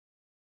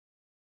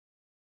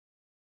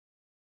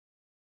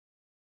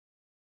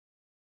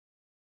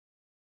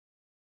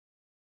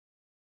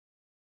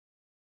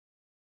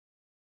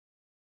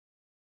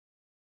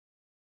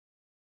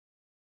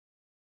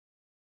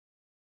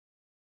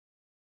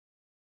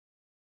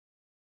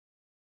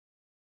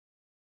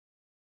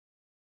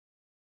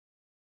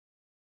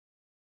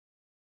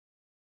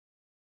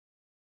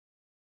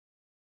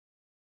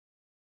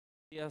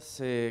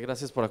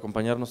Gracias por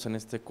acompañarnos en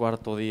este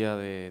cuarto día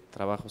de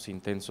trabajos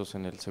intensos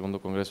en el segundo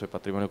Congreso de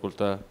Patrimonio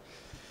Cultural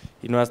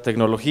y Nuevas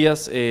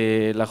Tecnologías.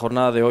 La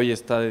jornada de hoy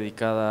está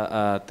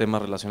dedicada a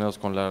temas relacionados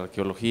con la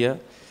arqueología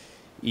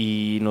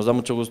y nos da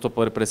mucho gusto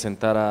poder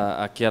presentar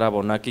a Chiara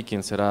Bonacchi,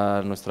 quien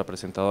será nuestra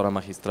presentadora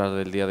magistral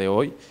del día de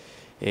hoy.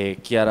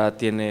 Chiara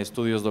tiene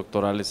estudios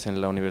doctorales en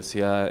el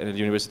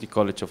University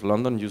College of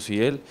London,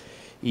 UCL,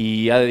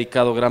 y ha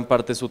dedicado gran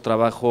parte de su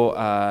trabajo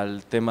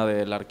al tema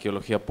de la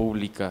arqueología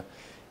pública.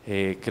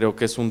 Creo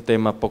que es un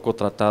tema poco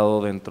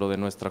tratado dentro de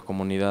nuestra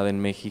comunidad en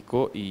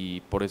México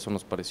y por eso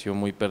nos pareció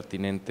muy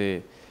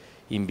pertinente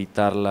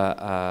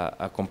invitarla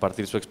a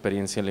compartir su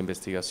experiencia en la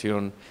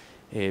investigación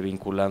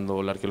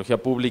vinculando la arqueología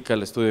pública,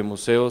 el estudio de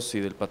museos y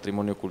del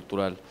patrimonio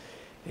cultural.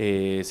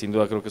 Sin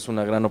duda creo que es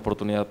una gran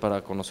oportunidad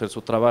para conocer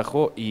su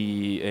trabajo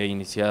e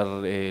iniciar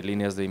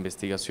líneas de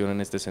investigación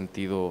en este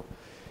sentido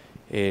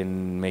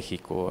en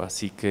México.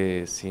 Así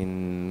que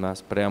sin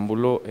más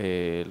preámbulo,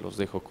 los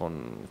dejo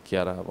con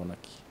Chiara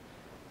Bonacchi.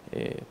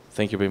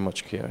 Thank you very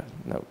much, Chiara.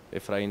 Now,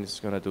 Efraín is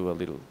going to do a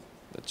little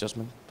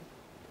adjustment.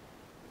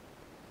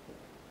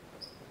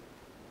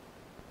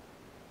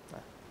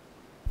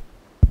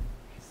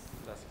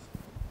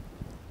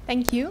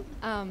 Thank you.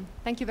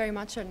 Thank you very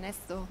much,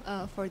 Ernesto,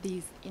 for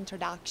this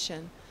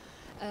introduction.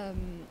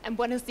 And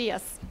buenos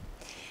dias.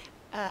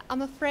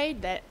 I'm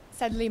afraid that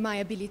sadly my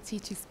ability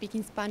to speak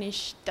in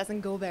Spanish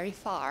doesn't go very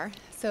far,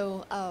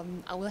 so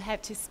I will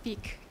have to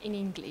speak in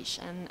English,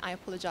 and I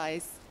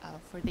apologize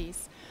for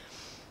this.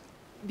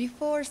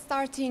 Before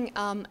starting,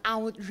 I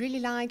would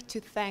really like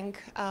to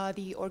thank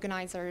the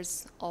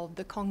organizers of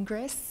the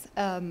Congress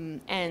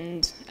and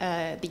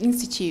the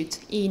Institute,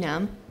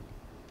 INAH,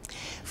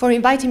 for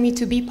inviting me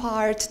to be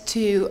part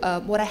to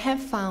what I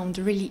have found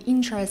a really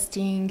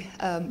interesting,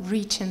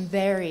 rich and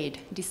varied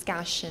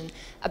discussion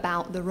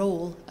about the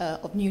role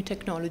of new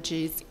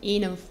technologies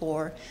in and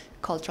for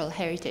cultural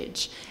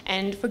heritage,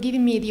 and for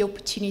giving me the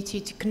opportunity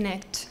to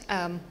connect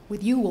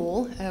with you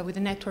all, with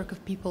a network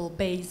of people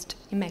based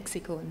in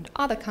Mexico and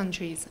other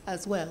countries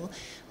as well,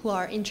 who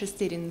are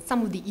interested in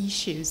some of the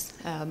issues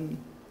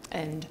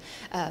and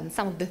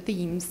some of the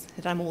themes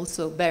that I'm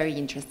also very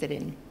interested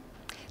in.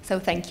 So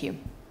thank you.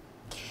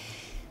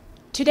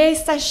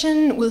 Today's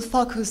session will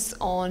focus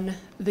on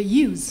the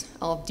use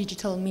of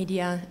digital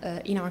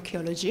media in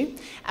archaeology,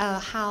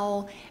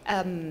 how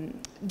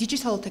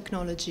digital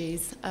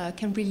technologies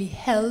can really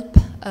help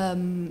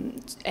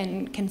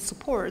and can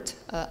support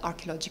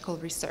archaeological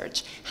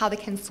research, how they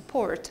can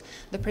support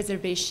the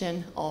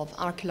preservation of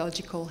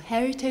archaeological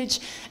heritage,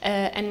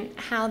 and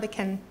how they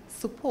can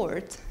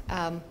support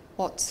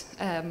what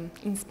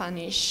in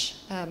Spanish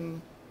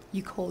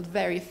you called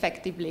very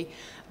effectively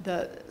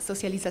the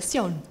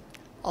socialización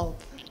of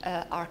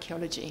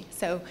archaeology,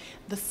 so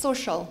the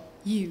social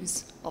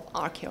use of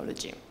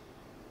archaeology.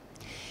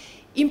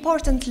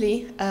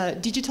 Importantly,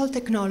 digital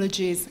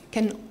technologies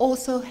can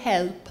also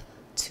help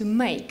to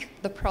make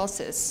the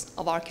process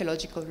of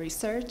archaeological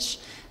research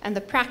and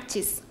the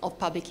practice of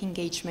public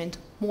engagement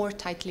more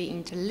tightly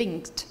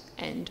interlinked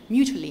and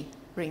mutually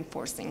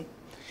reinforcing.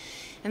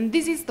 And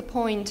this is the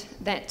point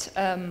that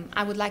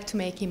I would like to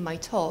make in my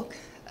talk,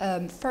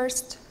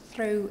 first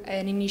through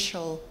an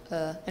initial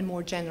and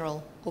more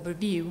general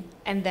overview,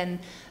 and then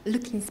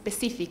looking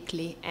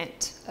specifically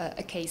at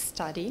a case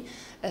study,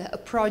 a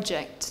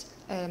project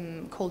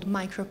called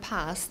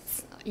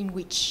Micropasts, in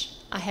which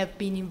I have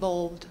been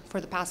involved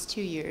for the past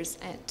 2 years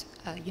at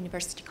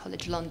University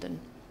College London.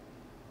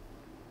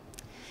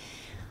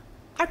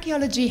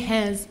 Archaeology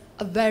has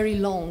a very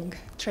long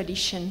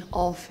tradition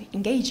of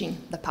engaging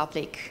the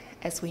public,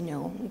 as we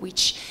know,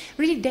 which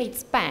really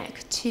dates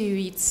back to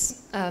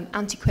its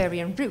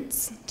antiquarian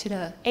roots, to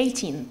the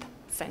 18th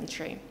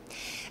century.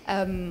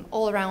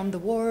 All around the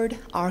world,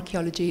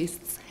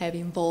 archaeologists have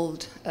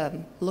involved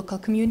local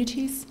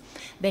communities.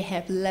 They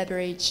have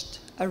leveraged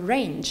a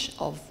range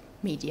of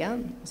media,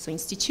 so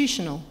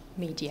institutional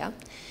media,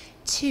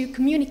 to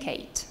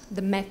communicate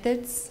the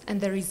methods and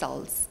the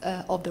results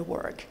of the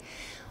work.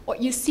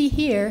 What you see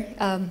here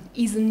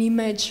is an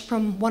image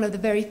from one of the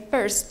very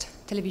first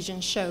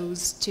television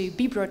shows to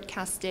be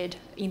broadcasted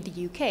in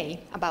the UK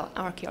about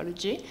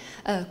archaeology,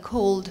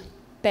 called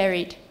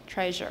Buried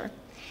Treasure.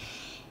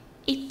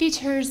 It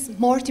features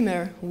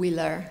Mortimer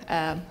Wheeler,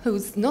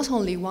 who's not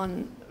only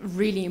one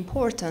really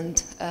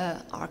important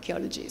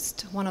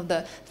archaeologist, one of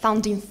the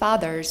founding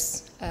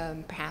fathers,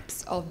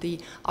 perhaps, of the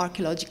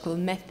archaeological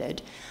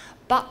method,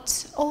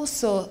 but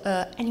also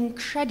an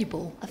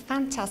incredible, a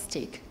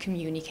fantastic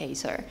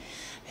communicator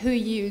who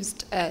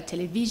used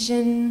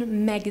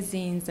television,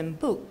 magazines, and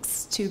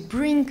books to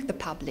bring the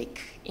public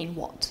in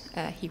what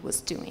he was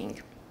doing.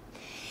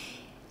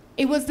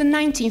 It was the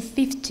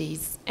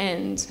 1950s,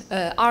 and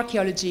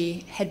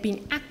archaeology had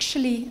been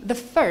actually the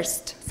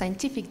first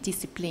scientific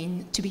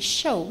discipline to be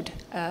showed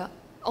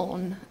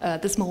on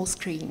the small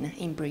screen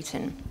in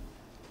Britain.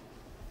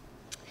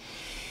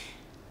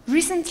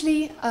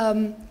 Recently,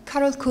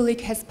 Carol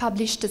Kulik has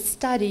published a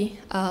study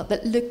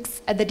that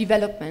looks at the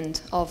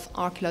development of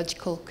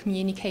archaeological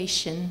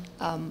communication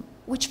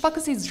which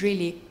focuses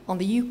really on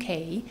the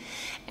UK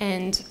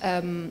and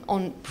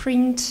on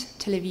print,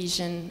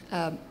 television,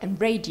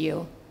 and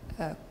radio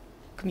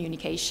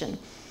communication.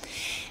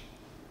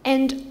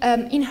 And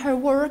in her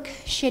work,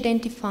 she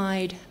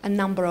identified a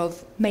number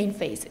of main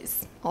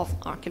phases of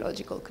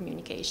archaeological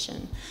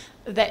communication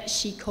that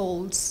she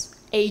calls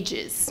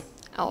ages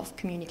of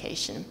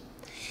communication.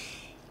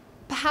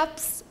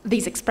 Perhaps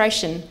this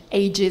expression,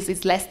 ages,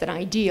 is less than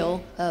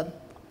ideal,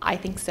 I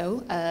think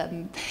so,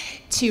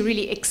 to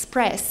really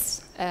express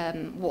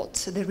what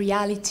the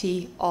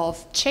reality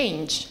of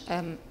change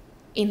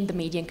in the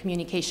media and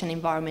communication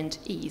environment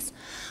is.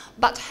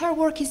 But her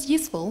work is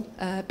useful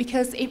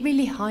because it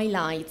really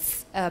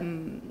highlights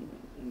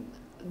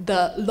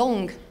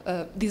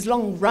this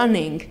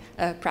long-running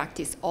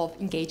practice of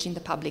engaging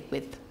the public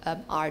with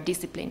our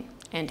discipline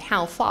and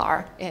how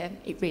far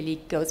it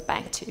really goes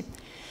back to.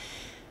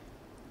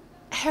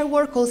 Her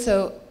work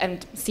also,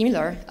 and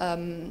similar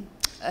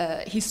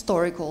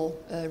historical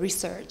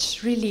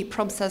research, really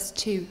prompts us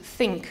to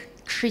think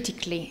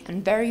critically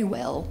and very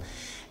well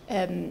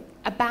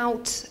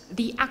about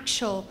the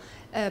actual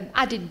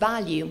added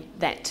value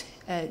that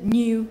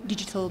new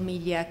digital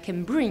media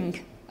can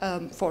bring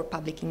for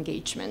public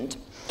engagement.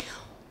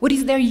 What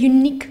is their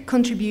unique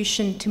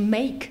contribution to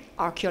make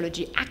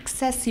archaeology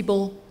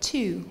accessible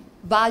to,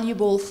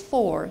 valuable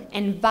for,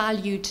 and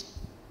valued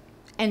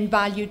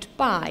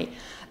by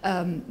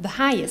the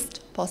highest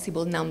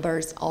possible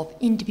numbers of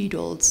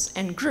individuals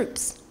and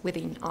groups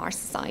within our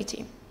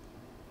society?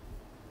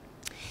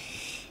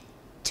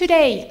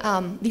 Today,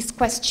 this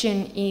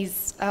question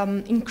is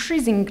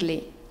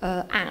increasingly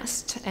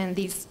asked, and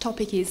this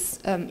topic is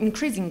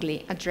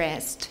increasingly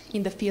addressed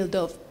in the field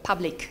of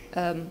public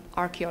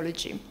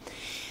archaeology,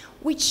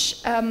 which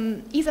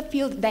is a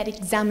field that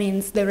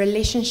examines the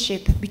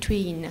relationship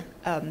between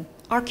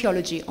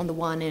archaeology on the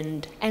one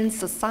end and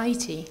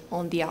society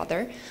on the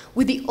other,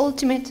 with the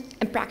ultimate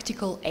and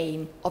practical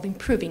aim of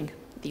improving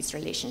this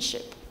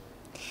relationship.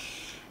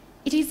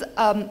 It is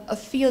a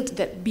field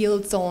that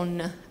builds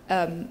on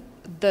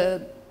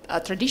the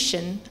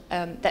tradition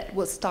that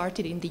was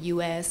started in the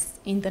US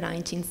in the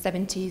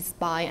 1970s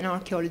by an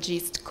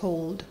archaeologist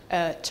called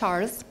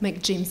Charles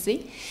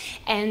McGimsey,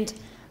 and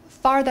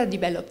further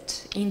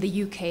developed in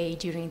the UK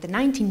during the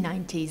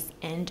 1990s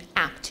and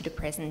up to the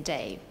present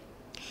day.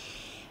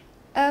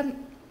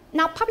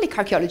 Now, public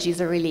archaeology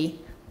is a really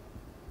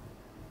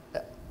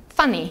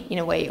funny, in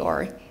a way,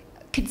 or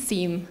could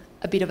seem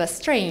a bit of a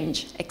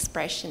strange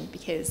expression,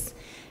 because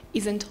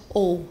isn't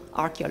all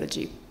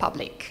archaeology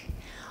public?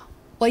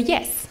 Well,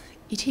 yes,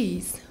 it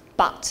is,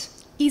 but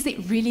is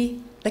it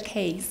really the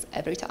case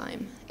every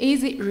time?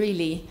 Is it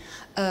really,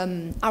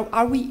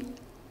 are we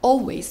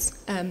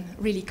always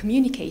really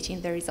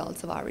communicating the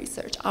results of our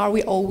research? Are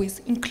we always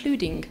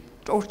including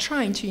or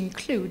trying to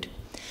include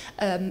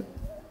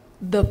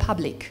the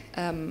public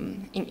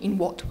in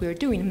what we're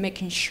doing, and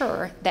making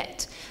sure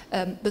that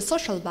the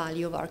social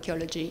value of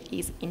archaeology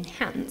is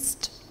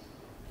enhanced?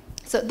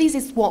 So this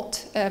is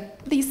what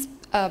this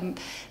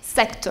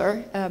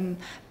sector,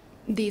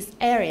 this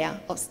area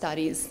of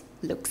studies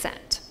looks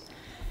at.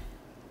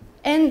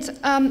 And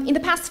in the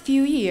past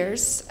few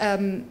years,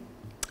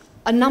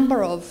 a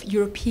number of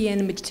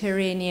European,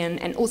 Mediterranean,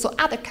 and also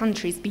other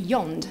countries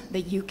beyond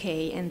the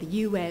UK and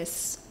the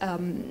US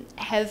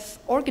have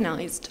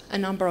organized a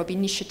number of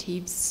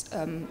initiatives,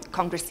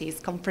 congresses,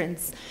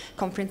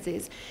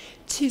 conferences,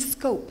 to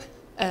scope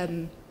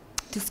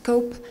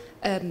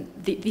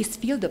this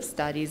field of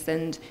studies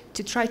and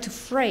to try to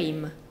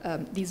frame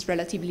this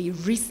relatively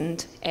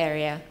recent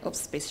area of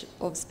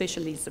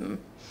specialism.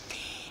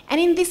 And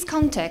in this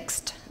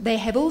context, they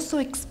have also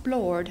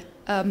explored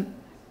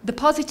the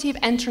positive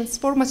and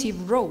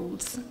transformative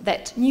roles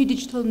that new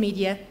digital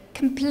media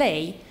can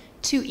play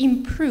to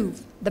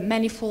improve the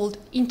manifold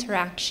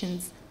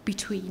interactions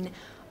between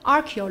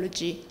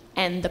archaeology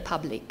and the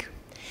public.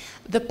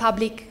 The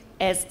public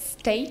as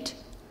state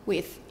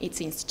with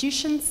its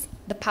institutions,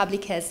 the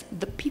public as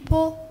the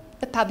people,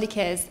 the public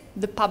as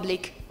the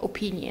public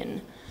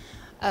opinion.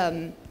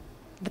 The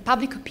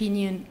public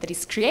opinion that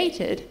is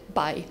created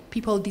by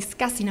people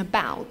discussing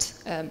about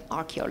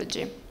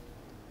archaeology.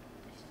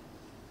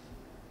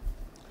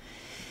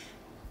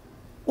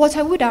 What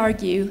I would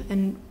argue,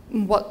 and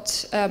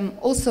what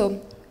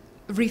also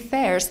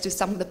refers to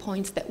some of the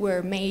points that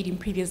were made in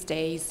previous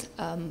days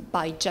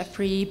by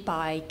Jeffrey,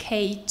 by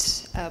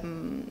Kate,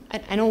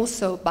 and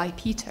also by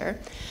Peter,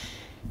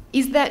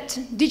 is that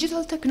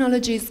digital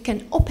technologies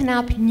can open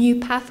up new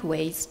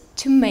pathways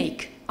to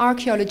make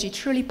archaeology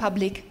truly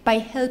public by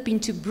helping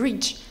to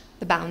bridge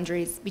the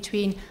boundaries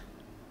between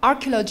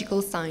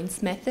archaeological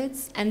science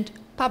methods and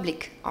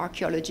public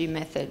archaeology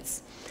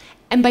methods,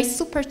 and by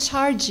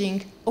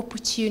supercharging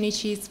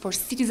opportunities for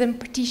citizen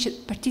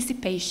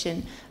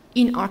participation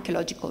in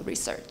archaeological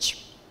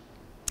research.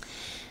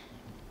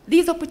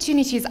 These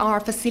opportunities are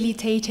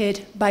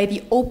facilitated by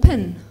the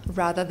open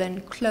rather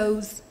than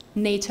closed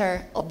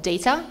nature of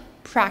data,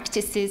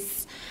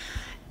 practices,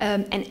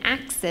 and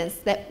access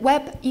that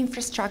web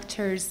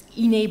infrastructures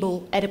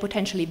enable at a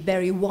potentially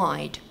very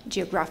wide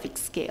geographic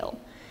scale.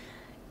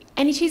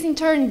 And it is in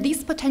turn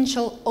this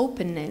potential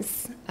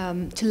openness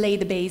to lay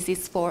the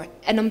basis for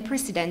an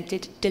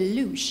unprecedented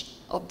deluge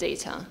of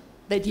data,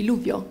 the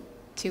diluvio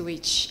to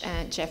which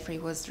Jeffrey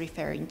was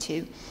referring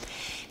to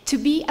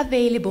be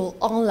available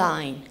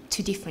online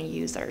to different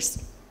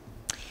users.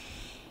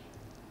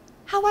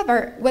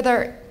 However,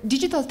 whether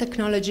digital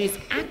technologies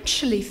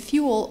actually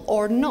fuel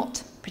or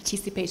not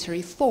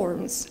participatory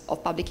forms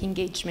of public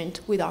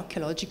engagement with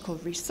archaeological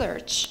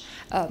research,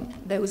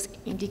 those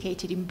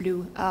indicated in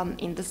blue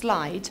in the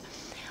slide,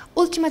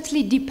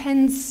 ultimately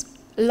depends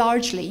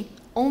largely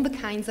on the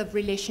kinds of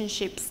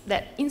relationships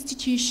that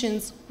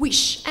institutions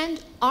wish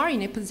and are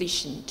in a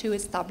position to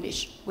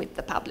establish with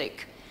the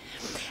public.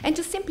 And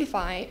to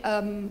simplify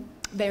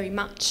very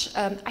much,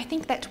 I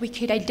think that we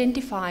could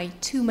identify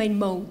two main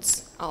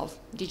modes of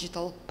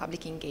digital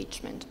public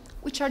engagement,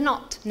 which are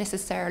not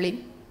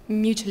necessarily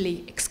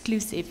mutually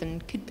exclusive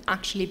and could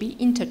actually be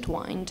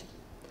intertwined.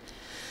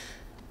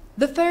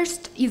 The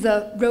first is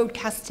a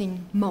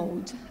broadcasting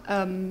mode,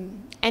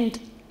 and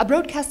a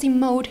broadcasting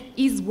mode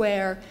is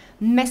where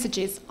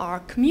messages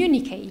are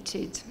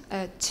communicated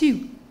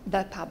to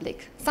the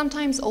public,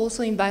 sometimes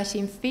also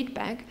inviting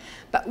feedback,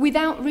 but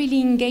without really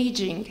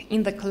engaging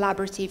in the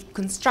collaborative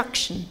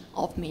construction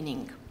of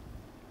meaning.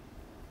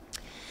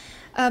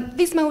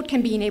 This mode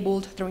can be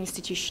enabled through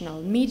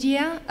institutional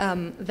media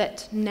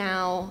that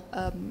now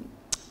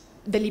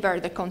deliver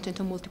the content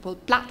on multiple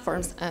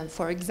platforms,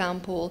 for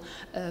example,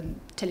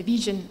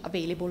 television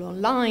available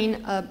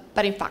online,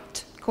 but in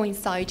fact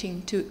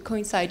coinciding to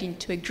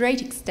a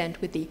great extent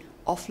with the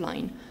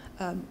offline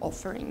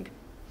offering.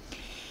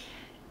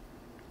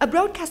 A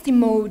broadcasting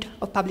mode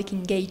of public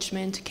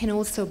engagement can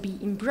also be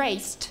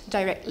embraced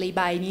directly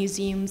by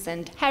museums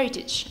and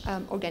heritage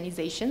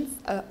organizations,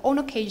 on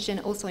occasion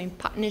also in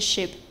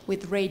partnership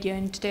with radio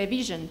and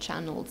television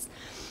channels.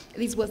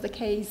 This was the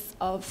case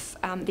of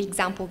the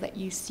example that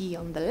you see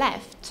on the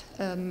left,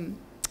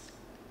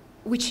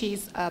 which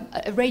is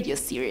a radio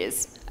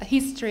series, A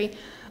History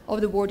of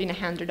the World in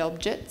 100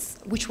 Objects,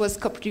 which was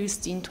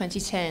co-produced in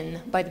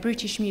 2010 by the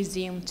British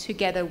Museum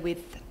together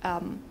with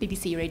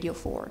BBC Radio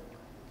 4.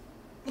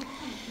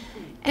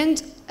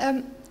 And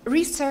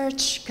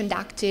research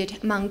conducted,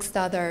 amongst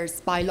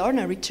others, by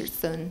Lorna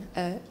Richardson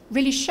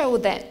really show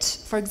that,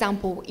 for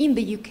example, in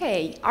the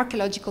UK,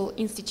 archaeological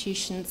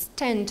institutions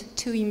tend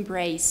to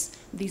embrace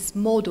this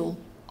model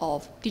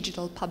of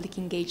digital public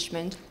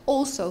engagement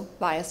also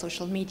via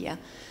social media.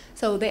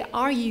 So they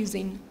are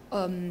using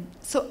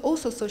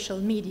also social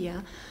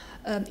media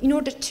in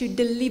order to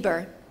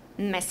deliver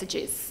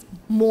messages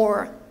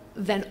more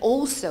than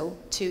also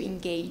to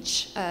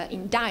engage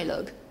in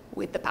dialogue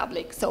with the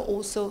public, so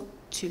also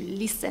to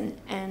listen,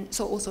 and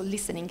so also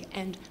listening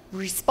and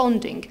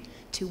responding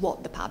to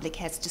what the public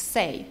has to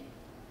say.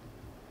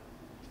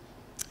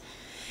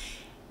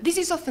 This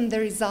is often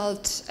the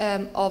result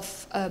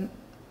of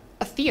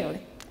a fear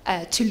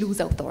to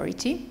lose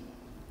authority,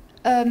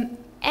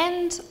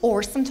 and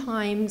or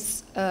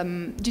sometimes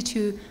due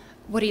to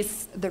what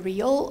is the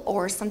real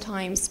or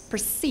sometimes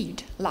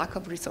perceived lack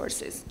of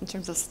resources in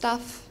terms of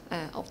staff,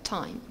 of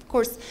time. Of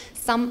course,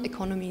 some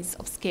economies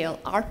of scale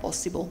are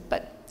possible,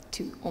 but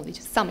only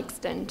to some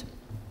extent.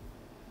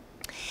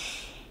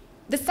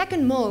 The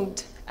second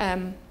mode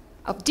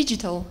of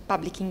digital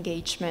public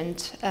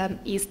engagement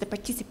is the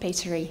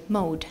participatory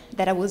mode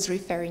that I was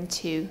referring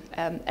to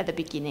at the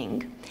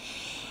beginning.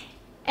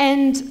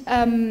 And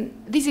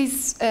this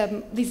is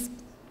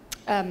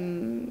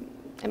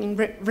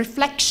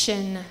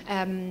reflection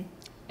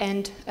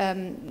and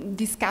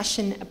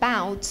discussion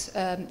about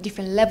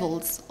different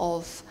levels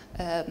of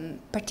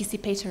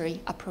participatory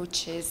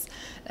approaches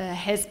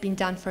has been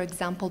done, for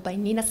example, by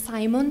Nina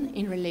Simon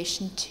in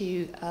relation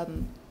to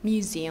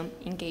museum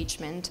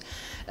engagement,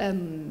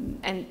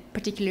 and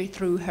particularly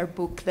through her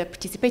book, The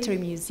Participatory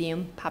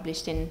Museum,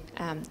 published in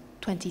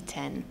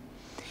 2010.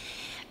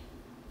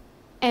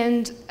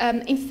 And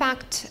in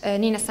fact,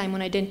 Nina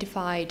Simon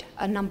identified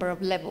a number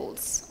of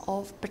levels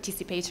of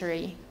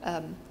participatory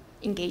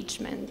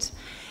engagement.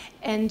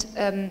 And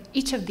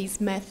each of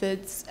these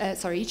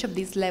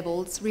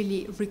levels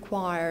really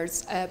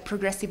requires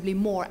progressively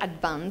more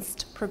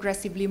advanced,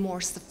 progressively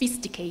more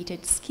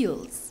sophisticated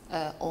skills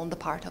on the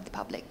part of the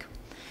public.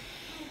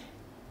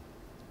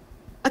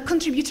 A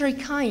contributory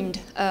kind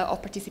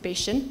of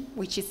participation,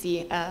 which you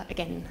see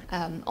again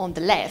on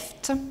the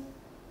left,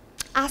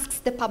 asks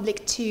the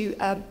public to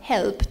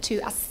help to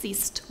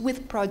assist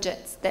with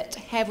projects that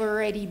have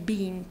already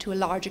been, to a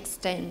large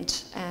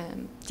extent,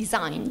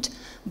 designed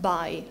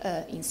by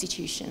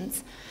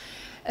institutions.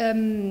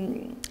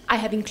 I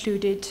have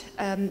included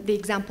the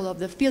example of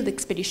the Field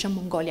Expedition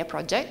Mongolia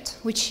project,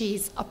 which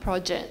is a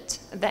project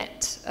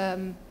that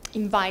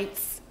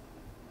invites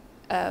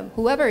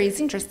whoever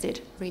is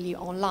interested, really,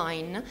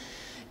 online,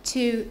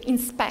 to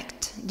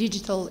inspect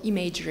digital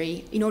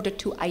imagery in order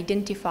to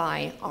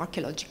identify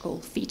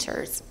archaeological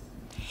features.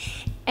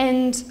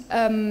 And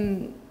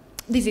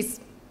this is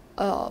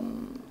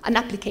an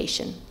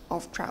application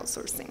of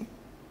crowdsourcing.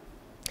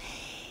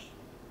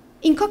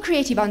 In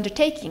co-creative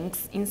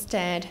undertakings,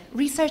 instead,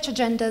 research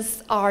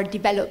agendas are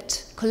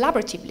developed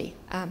collaboratively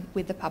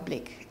with the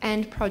public,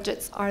 and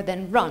projects are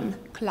then run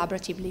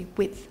collaboratively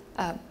with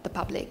the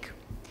public.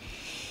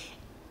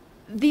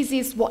 This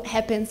is what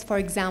happens, for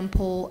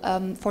example,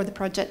 for the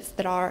projects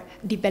that are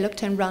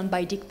developed and run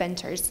by Dick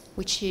Ventures,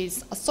 which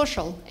is a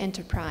social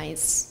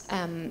enterprise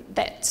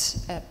that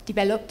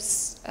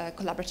develops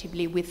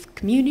collaboratively with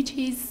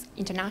communities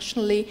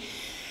internationally,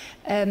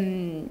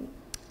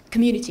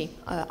 community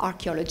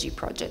archaeology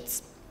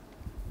projects.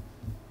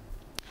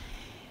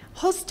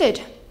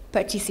 Hosted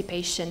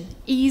participation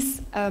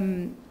is,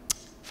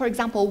 for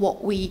example,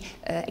 what we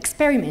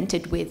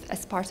experimented with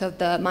as part of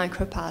the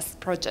MicroPass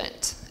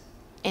project.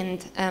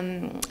 And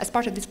as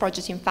part of this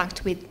project, in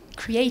fact, we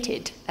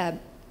created a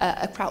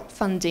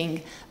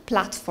crowdfunding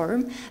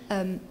platform,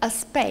 a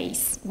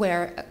space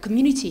where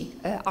community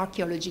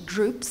archaeology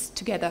groups,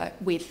 together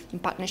with, in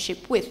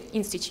partnership with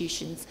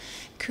institutions,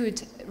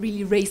 could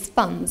really raise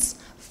funds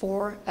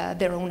for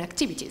their own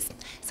activities.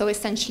 So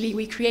essentially,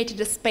 we created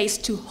a space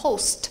to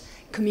host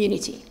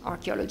community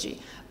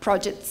archaeology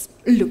projects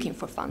looking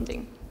for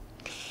funding.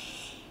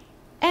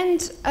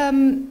 And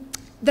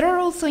there are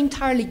also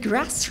entirely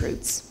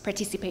grassroots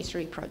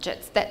participatory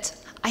projects that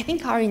I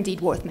think are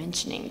indeed worth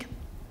mentioning.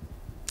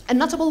 A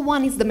notable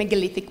one is the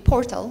Megalithic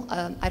Portal.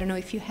 I don't know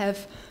if you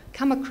have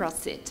come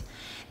across it.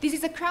 This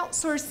is a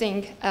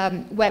crowdsourcing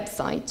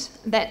website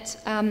that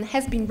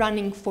has been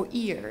running for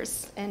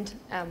years, and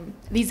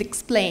this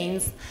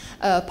explains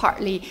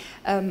partly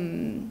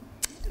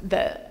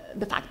the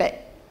fact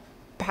that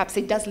perhaps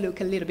it does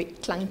look a little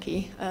bit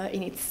clunky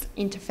in its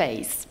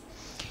interface.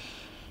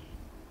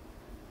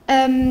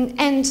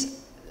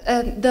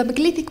 The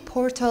Megalithic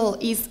Portal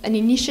is an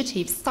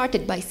initiative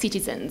started by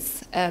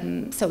citizens,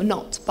 so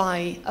not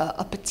by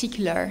a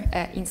particular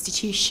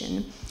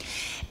institution,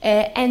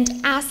 and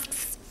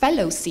asks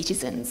fellow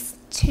citizens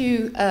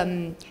to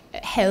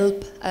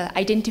help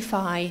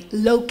identify,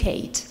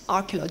 locate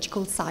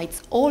archaeological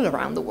sites all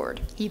around the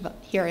world.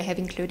 Here I have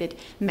included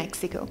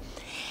Mexico.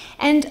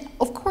 And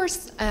of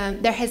course,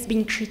 there has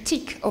been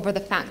critique over the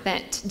fact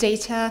that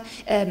data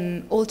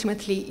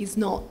ultimately is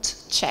not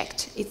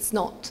checked, it's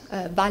not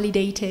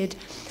validated.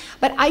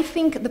 But I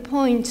think the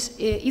point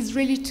is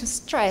really to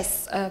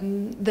stress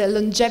the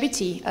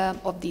longevity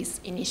of this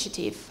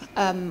initiative,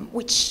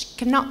 which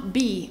cannot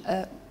be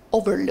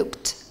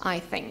overlooked, I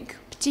think,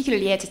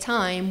 particularly at a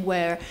time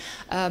where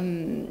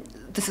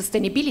the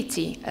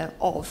sustainability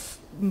of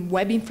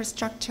web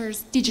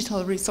infrastructures,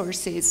 digital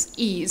resources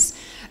is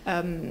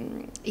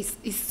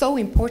so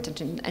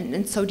important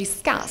and so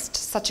discussed,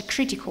 such a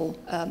critical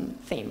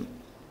theme.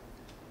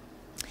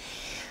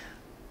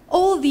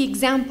 All the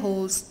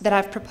examples that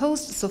I've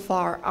proposed so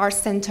far are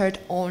centered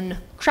on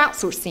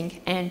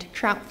crowdsourcing and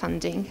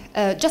crowdfunding,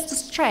 just to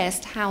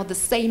stress how the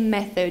same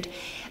method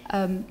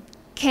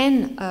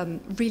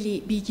can really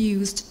be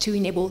used to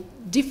enable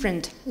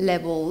different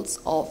levels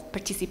of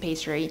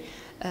participatory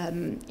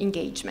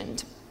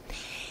engagement.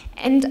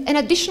 And an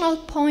additional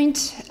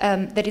point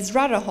that is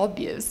rather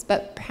obvious,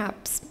 but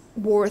perhaps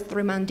worth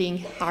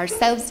reminding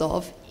ourselves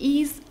of,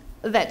 is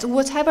that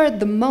whatever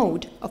the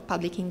mode of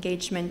public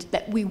engagement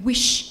that we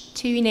wish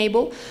to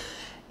enable,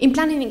 in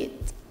planning it,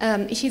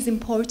 it is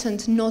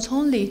important not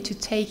only to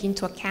take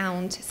into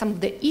account some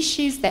of the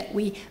issues that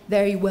we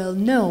very well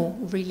know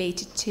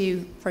related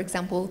to, for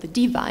example, the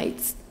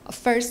divides. A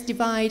first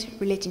divide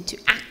relating to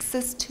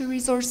access to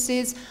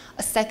resources,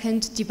 a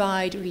second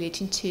divide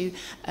relating to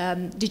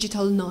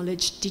digital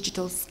knowledge,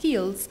 digital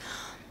skills,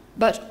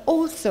 but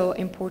also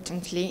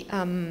importantly,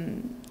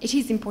 it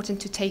is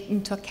important to take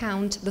into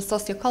account the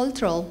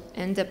sociocultural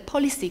and the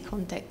policy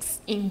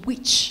context in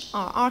which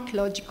our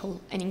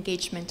archaeological and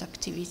engagement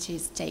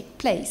activities take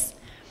place.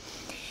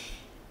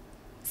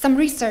 Some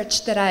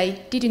research that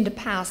I did in the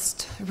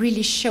past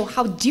really show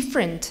how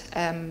different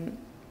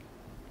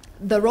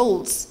the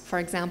roles, for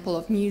example,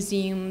 of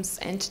museums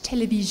and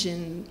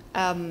television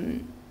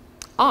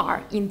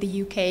are in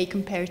the UK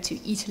compared to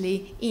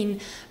Italy in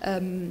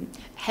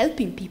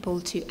helping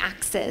people to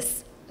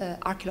access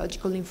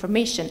archaeological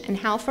information, and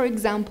how, for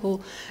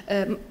example,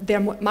 they're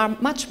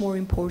much more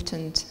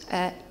important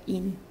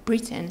in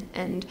Britain,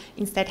 and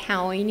instead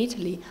how in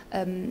Italy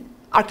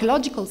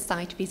archaeological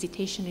site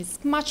visitation is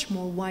much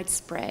more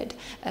widespread,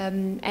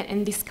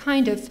 and this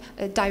kind of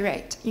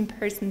direct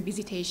in-person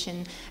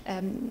visitation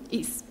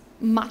is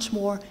much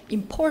more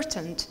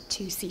important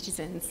to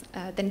citizens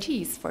than it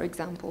is, for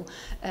example,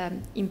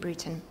 in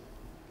Britain.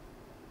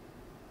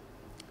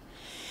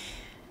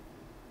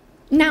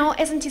 Now,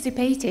 as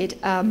anticipated,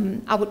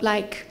 I would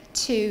like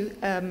to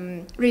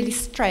really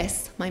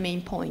stress my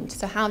main point,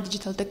 so how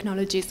digital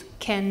technologies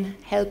can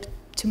help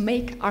to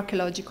make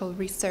archaeological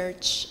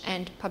research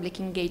and public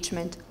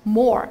engagement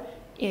more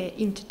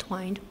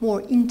intertwined,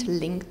 more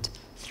interlinked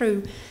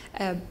through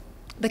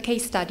the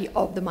case study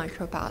of the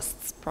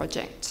MicroPass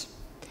project.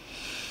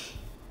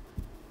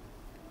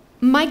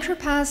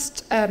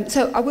 Micropast,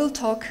 so I will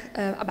talk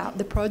about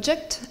the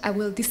project. I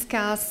will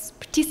discuss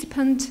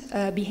participant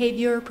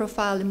behavior,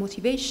 profile, and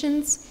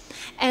motivations,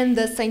 and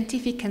the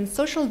scientific and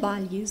social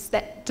values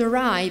that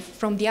derive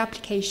from the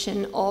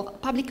application of a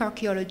public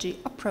archaeology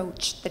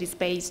approach that is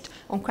based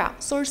on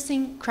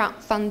crowdsourcing,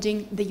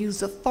 crowdfunding, the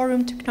use of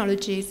forum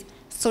technologies,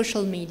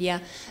 social media,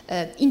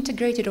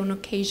 integrated on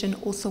occasion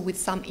also with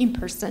some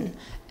in-person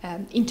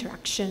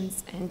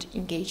interactions and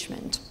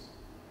engagement.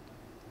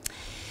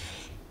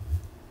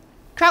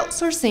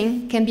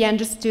 Crowdsourcing can be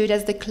understood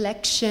as the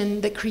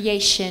collection, the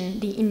creation,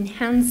 the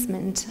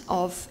enhancement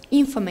of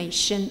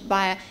information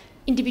via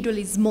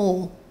individually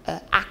small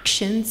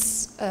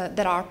actions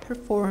that are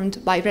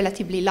performed by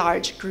relatively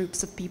large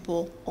groups of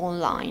people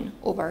online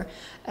over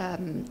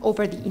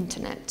the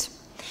internet.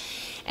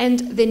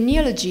 And the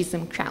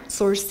neologism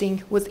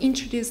crowdsourcing was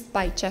introduced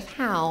by Jeff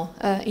Howe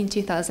in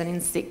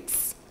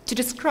 2006 to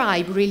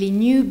describe really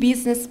new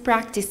business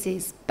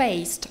practices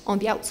based on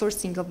the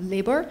outsourcing of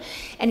labor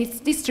and its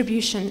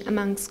distribution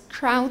amongst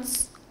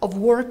crowds of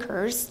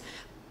workers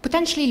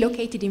potentially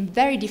located in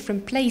very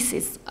different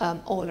places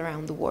all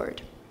around the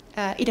world.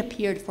 It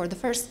appeared for the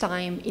first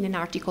time in an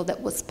article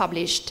that was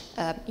published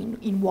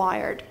in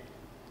Wired.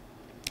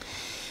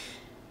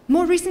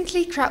 More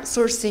recently,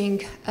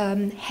 crowdsourcing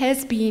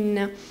has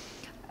been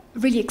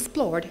really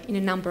explored in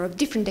a number of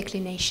different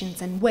declinations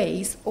and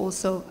ways,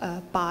 also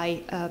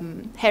by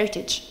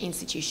heritage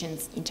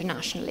institutions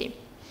internationally.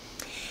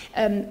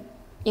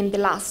 In the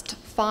last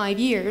 5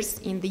 years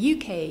in the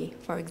UK,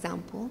 for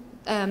example,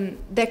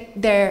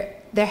 there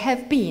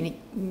have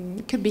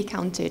been, could be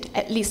counted,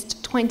 at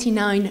least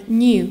 29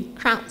 new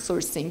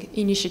crowdsourcing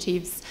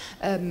initiatives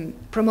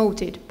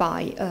promoted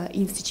by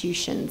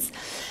institutions.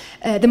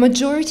 The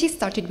majority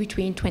started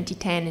between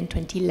 2010 and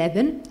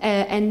 2011,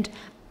 and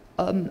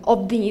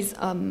of these,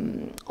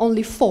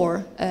 only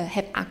 4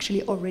 have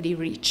actually already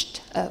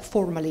reached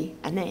formally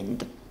an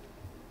end.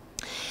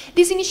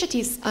 These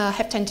initiatives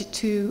have tended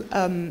to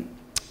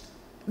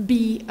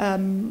be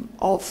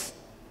of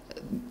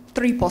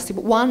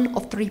one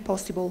of three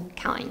possible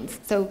kinds.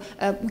 So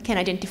we can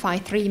identify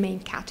 3 main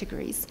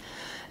categories.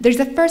 There's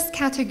a first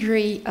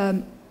category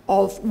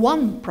of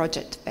one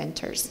project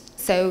ventures.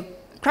 So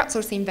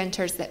crowdsourcing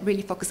ventures that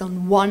really focus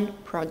on one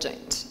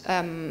project,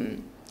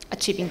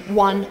 achieving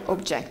one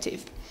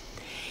objective.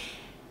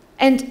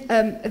 And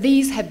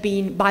these have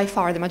been by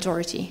far the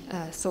majority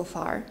so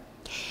far.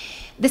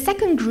 The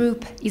second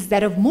group is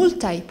that of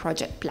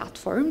multi-project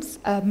platforms,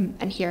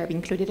 and here I've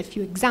included a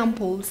few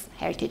examples: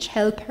 Heritage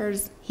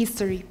Helpers,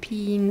 History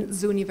Pin,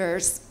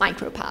 Zooniverse,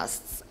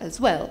 Micropasts as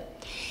well.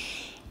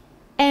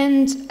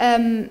 And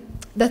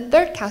the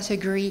third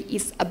category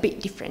is a bit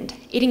different.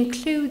 It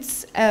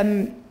includes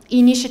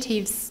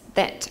initiatives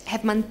that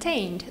have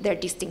maintained their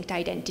distinct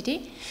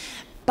identity,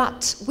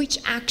 but which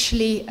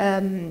actually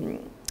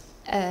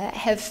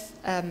have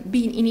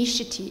been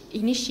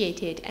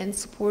initiated and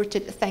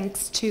supported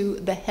thanks to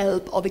the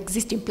help of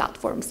existing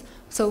platforms.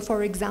 So,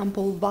 for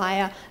example,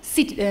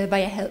 through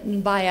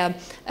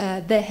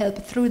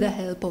the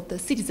help of the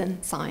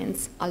Citizen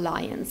Science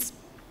Alliance.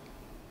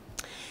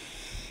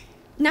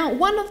 Now,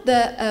 one of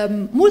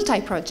the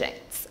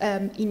multi-projects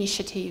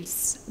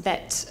initiatives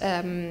that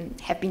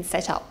have been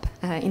set up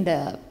in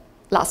the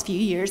last few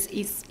years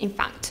is, in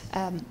fact,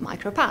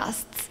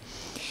 Micropasts,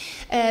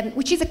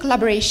 which is a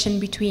collaboration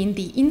between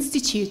the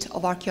Institute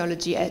of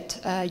Archaeology at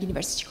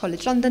University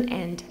College London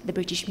and the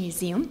British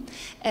Museum.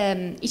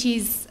 It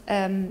is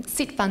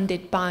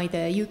seed-funded by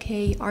the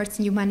UK Arts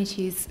and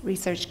Humanities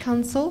Research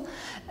Council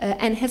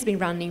and has been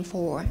running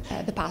for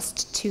the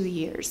past 2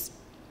 years.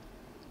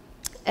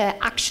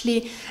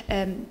 Actually,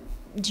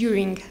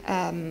 during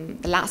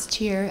the last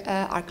year,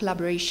 our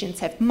collaborations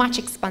have much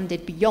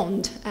expanded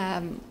beyond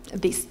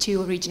these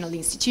 2 regional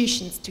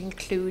institutions to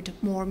include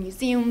more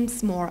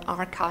museums, more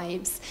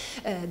archives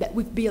that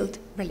we've built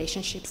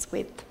relationships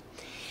with.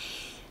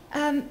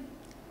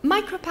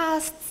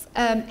 Micropasts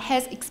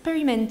has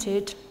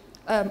experimented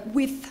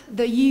with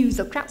the use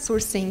of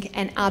crowdsourcing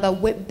and other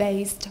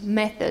web-based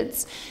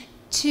methods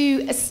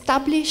to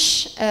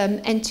establish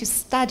and to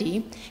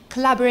study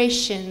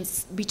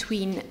collaborations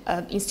between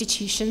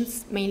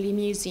institutions, mainly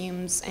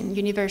museums and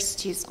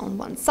universities on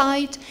one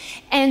side,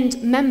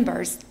 and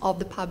members of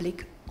the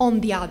public on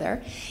the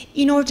other,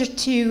 in order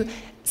to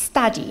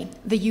study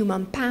the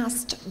human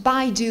past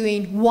by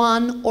doing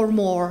one or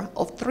more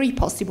of 3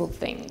 possible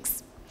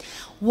things.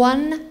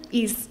 One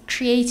is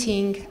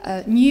creating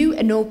new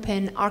and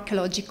open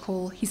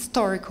archaeological,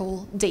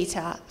 historical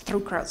data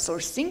through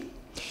crowdsourcing.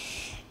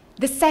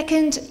 The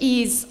second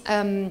is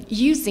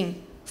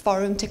using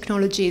forum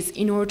technologies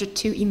in order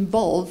to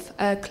involve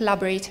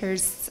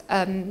collaborators,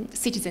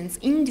 citizens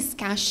in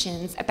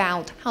discussions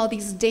about how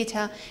these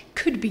data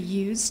could be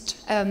used,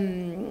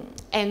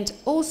 and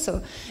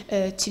also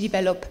to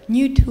develop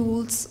new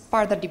tools,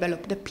 further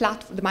develop the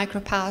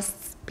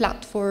Micropasts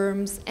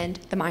platforms and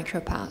the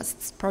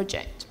Micropasts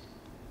project.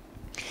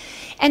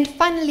 And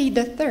finally,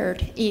 the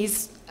third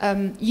is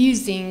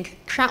using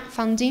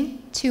crowdfunding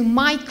to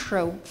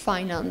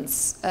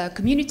microfinance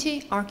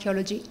community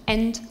archaeology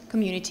and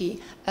community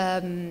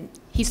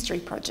history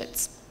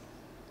projects.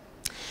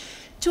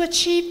 To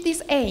achieve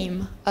this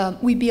aim,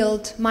 we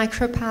built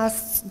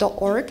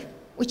micropasts.org,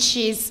 which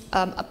is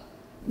a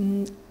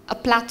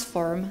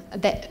platform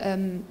that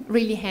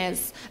really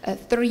has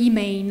three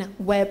main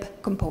web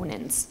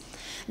components.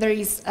 There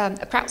is a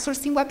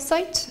crowdsourcing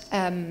website,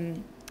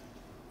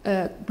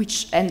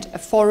 and a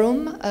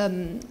forum,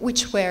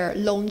 which were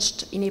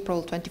launched in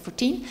April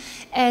 2014,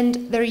 and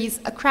there is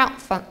a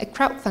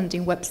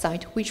crowdfunding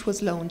website, which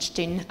was launched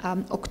in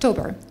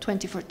October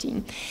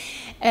 2014.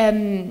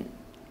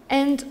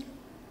 And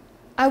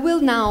I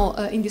will now,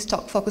 in this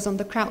talk, focus on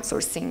the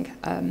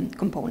crowdsourcing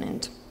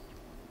component.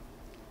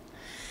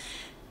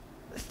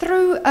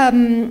 Through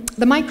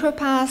the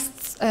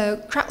MicroPasts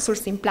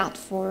crowdsourcing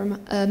platform,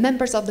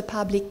 members of the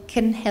public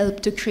can help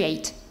to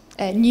create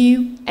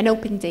new and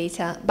open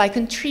data by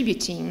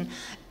contributing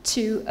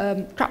to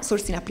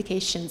crowdsourcing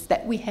applications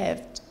that we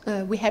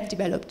have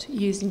developed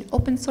using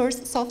open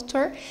source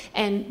software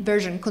and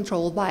version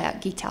control via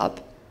GitHub.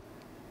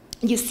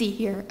 You see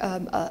here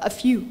a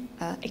few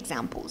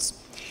examples.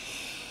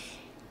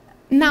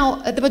 Now,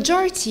 the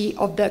majority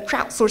of the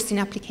crowdsourcing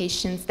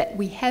applications that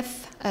we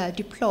have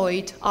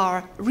deployed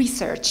are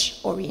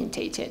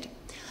research-orientated.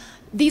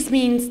 This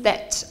means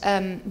that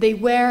they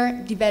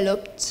were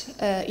developed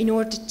in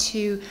order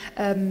to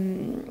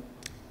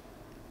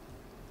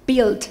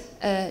build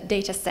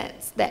data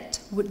sets that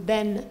would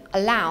then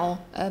allow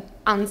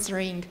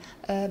answering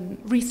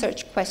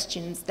research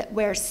questions that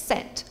were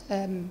set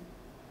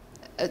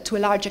to a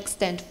large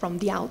extent from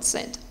the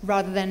outset,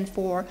 rather than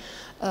for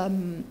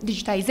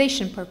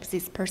digitization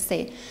purposes per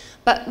se.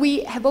 But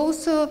we have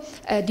also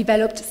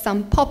developed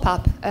some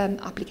pop-up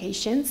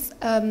applications,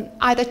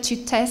 either to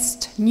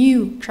test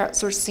new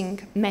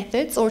crowdsourcing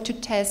methods or to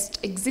test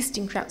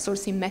existing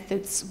crowdsourcing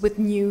methods with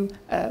new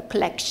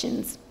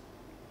collections.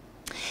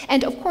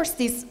 And of course,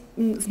 these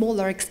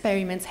smaller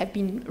experiments have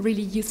been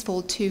really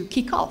useful to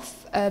kick off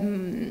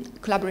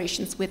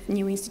collaborations with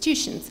new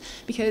institutions,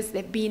 because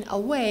they've been a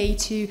way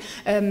to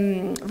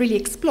really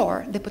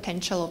explore the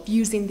potential of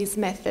using this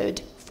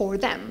method for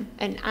them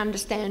and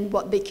understand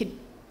what they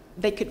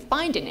could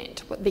find in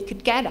it, what they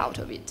could get out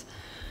of it.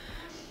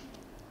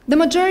 The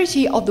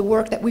majority of the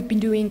work that we've been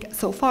doing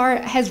so far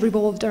has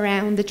revolved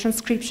around the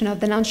transcription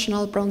of the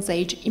National Bronze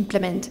Age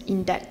Implement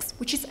Index,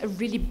 which is a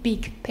really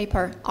big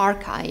paper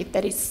archive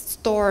that is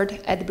stored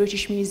at the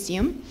British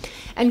Museum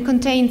and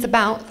contains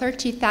about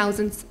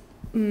 30,000,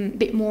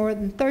 bit more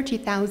than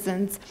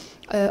 30,000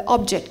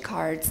 object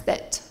cards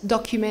that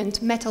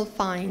document metal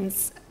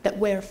finds that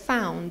were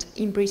found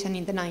in Britain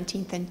in the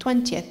 19th and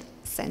 20th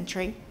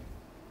century.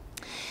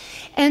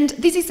 And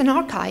this is an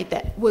archive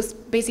that was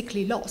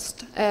basically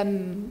lost.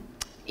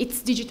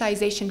 Its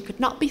digitization could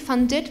not be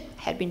funded,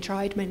 had been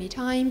tried many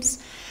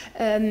times,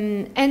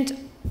 and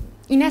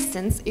in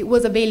essence, it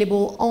was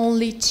available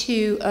only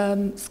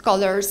to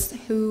scholars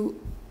who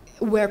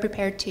were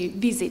prepared to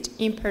visit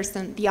in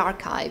person the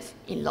archive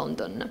in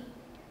London.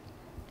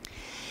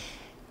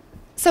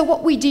 So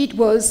what we did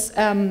was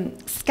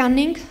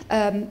scanning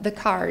the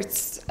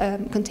cards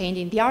contained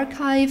in the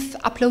archive,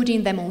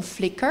 uploading them on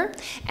Flickr,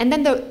 and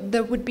then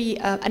there would be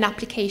an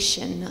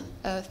application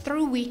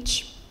through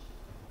which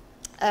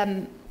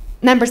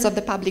members of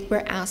the public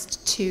were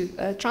asked to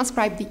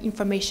transcribe the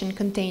information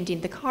contained in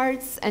the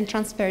cards and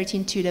transfer it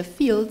into the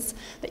fields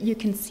that you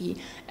can see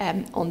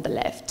on the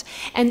left.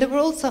 And they were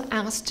also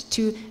asked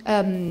to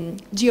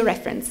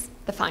georeference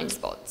the find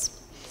spots.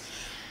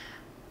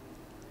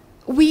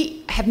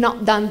 We have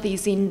not done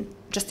this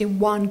just in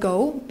one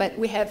go, but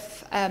we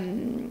have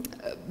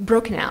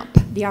broken up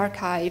the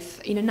archive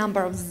in a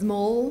number of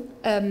small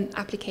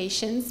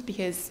applications,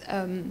 because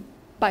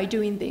by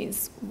doing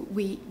this,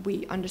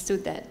 we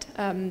understood that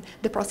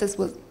the process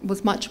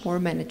was much more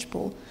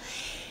manageable.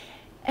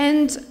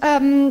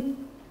 And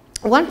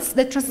once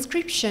the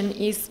transcription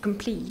is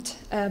complete,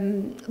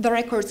 the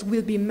records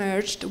will be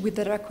merged with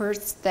the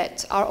records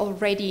that are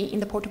already in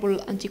the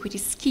Portable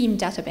Antiquities Scheme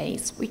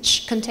database,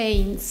 which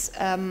contains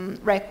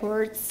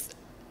records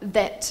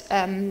that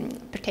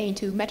pertain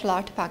to metal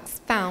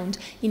artifacts found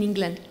in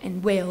England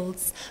and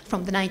Wales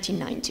from the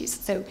 1990s.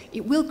 So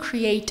it will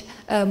create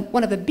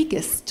one of the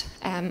biggest,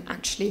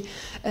 actually,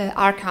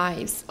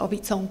 archives of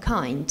its own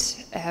kind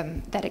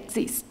that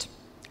exist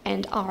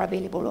and are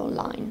available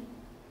online.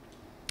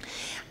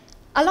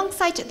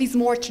 Alongside this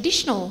more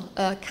traditional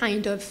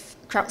kind of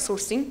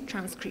crowdsourcing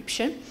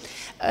transcription,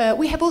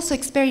 we have also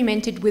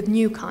experimented with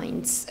new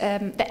kinds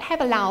that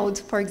have allowed,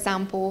 for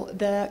example,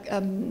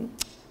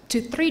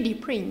 to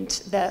 3D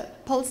print the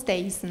pulse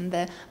stays and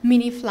the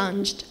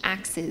mini-flanged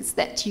axes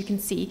that you can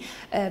see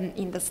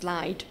in the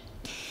slide.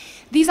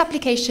 This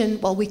application,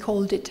 well, we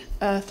called it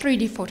a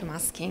 3D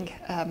photomasking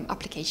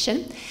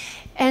application.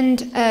 And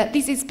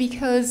this is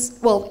because,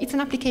 well, it's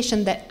an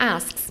application that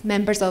asks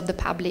members of the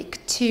public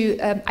to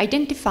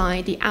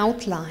identify the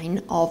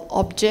outline of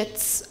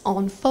objects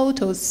on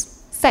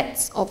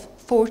sets of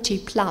 40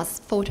 plus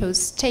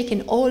photos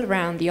taken all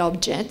around the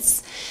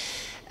objects.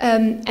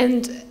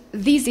 And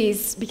this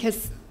is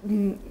because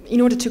in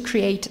order to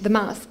create the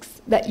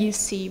masks that you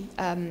see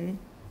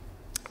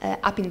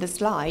up in the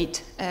slide.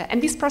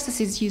 And this process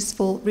is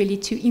useful really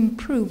to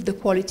improve the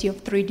quality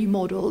of 3D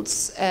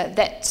models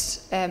that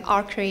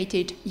are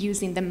created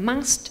using the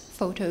masked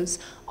photos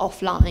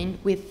offline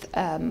with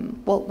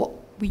what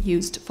we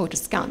used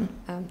PhotoScan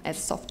as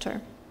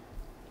software.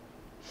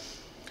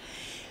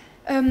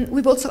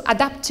 We've also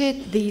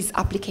adapted this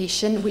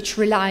application, which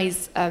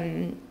relies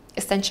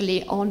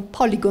essentially on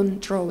polygon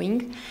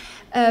drawing.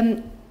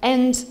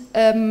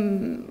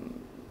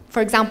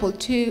 For example,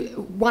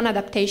 one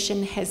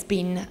adaptation has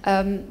been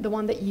the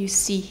one that you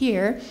see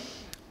here.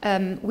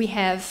 We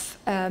have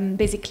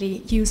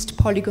basically used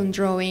polygon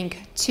drawing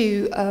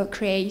to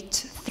create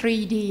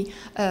 3D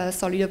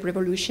solid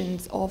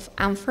revolutions of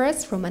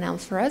amphoras, Roman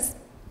amphoras.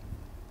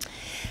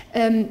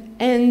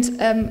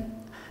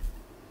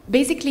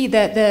 Basically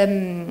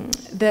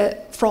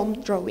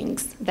from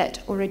drawings that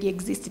already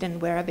existed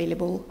and were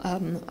available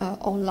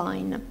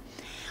online.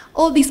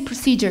 All these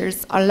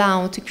procedures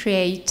allow to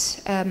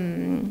create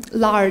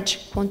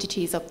large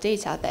quantities of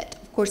data that,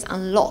 of course,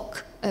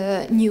 unlock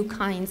new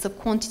kinds of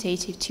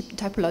quantitative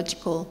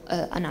typological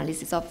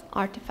analysis of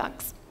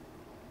artifacts.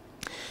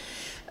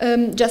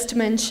 Just to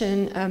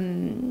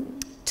mention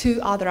two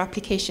other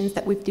applications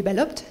that we've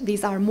developed.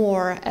 These are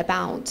more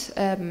about,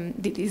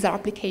 these are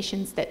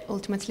applications that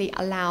ultimately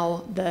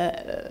allow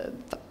the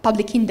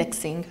public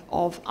indexing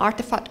of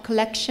artifact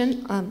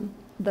collection,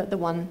 the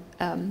one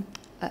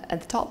at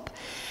the top,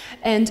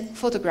 and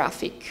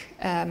photographic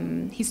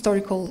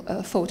historical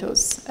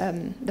photos,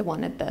 the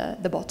one at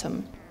the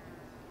bottom.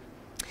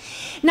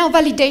 Now,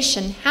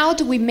 validation. How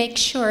do we make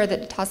sure that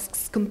the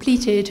tasks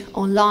completed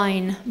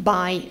online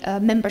by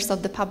members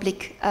of the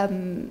public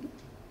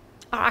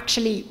are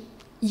actually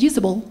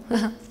usable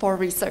for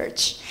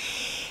research?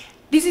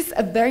 This is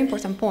a very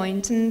important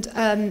point, and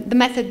the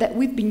method that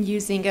we've been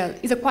using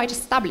is a quite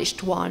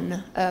established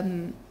one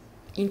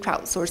in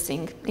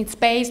crowdsourcing. It's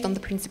based on the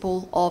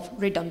principle of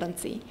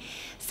redundancy.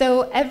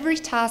 So every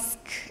task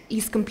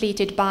is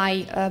completed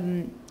by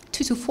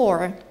 2 to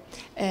 4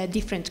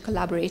 different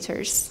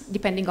collaborators,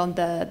 depending on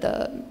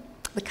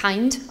the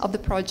kind of the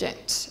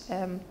project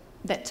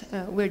that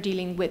we're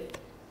dealing with.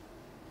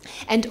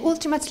 And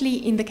ultimately,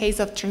 in the case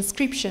of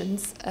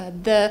transcriptions,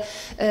 the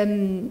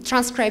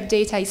transcribed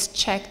data is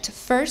checked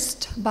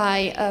first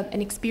by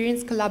an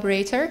experienced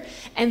collaborator,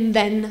 and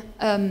then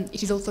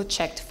it is also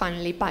checked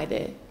finally by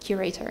the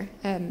curator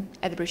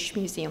at the British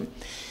Museum.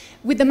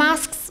 With the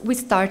masks, we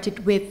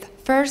started with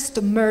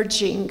first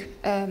merging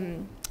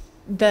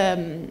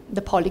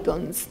the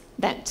polygons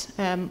that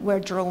were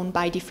drawn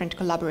by different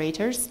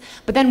collaborators.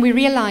 But then we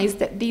realized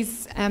that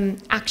these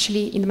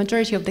actually, in the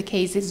majority of the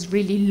cases,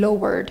 really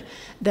lowered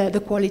the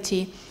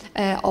quality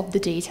of the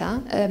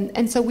data.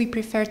 And so we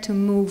prefer to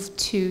move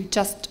to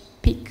just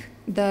pick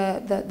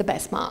the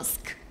best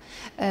mask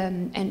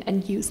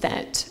and use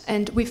that.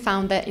 And we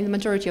found that in the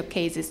majority of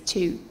cases,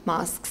 2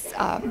 masks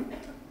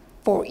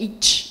for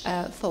each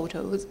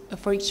photo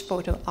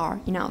are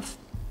enough.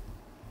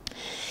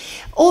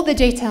 All the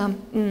data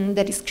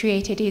that is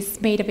created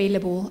is made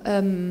available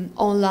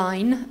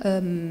online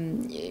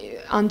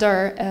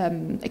under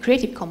a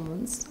Creative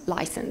Commons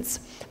license.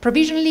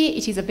 Provisionally,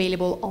 it is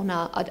available on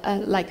a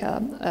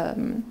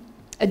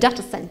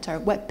data center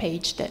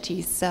webpage that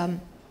is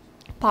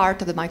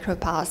part of the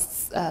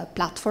MicroPasts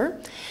platform.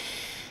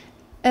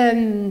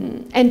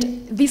 And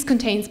this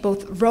contains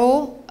both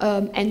raw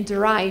and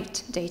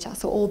derived data,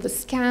 so all the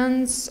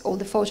scans, all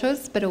the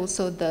photos, but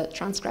also the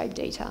transcribed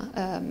data,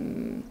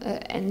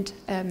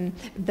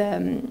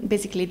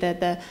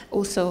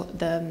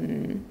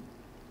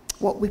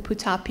 what we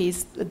put up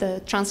is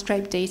the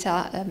transcribed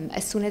data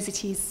as soon as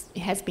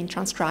it has been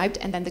transcribed,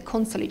 and then the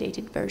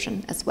consolidated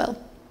version as well.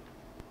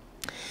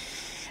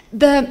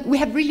 We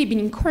have really been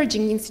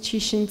encouraging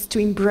institutions to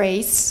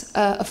embrace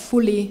a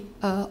fully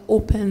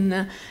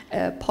open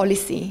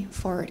policy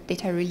for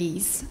data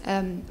release,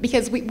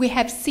 because we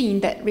have seen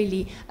that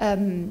really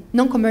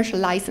non-commercial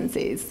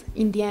licenses,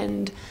 in the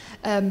end,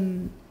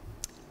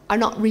 are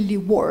not really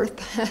worth.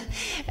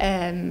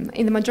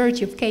 In the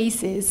majority of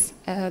cases,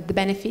 the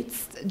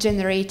benefits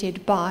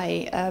generated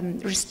by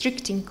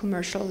restricting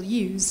commercial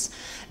use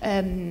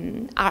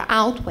are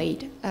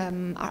outweighed,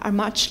 are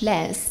much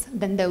less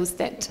than those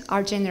that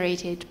are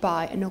generated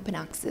by an open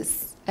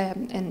access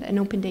and an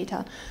open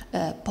data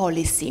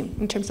policy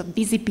in terms of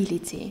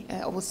visibility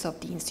also of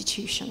the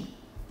institution.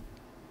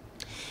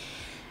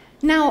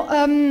 Now,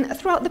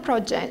 throughout the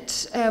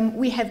project,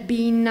 we have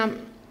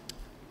been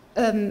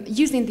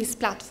using these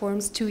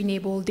platforms to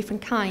enable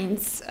different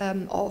kinds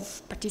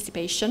of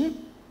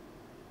participation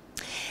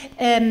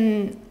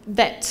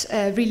that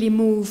really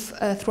move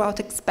throughout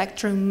the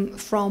spectrum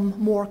from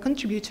more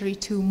contributory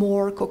to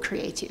more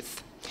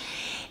co-creative.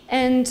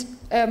 And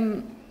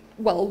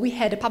well, we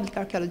had a public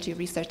archaeology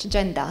research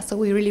agenda, so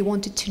we really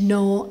wanted to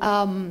know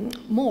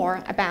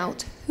more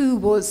about who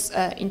was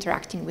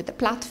interacting with the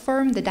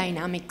platform, the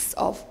dynamics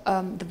of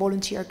the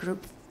volunteer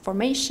group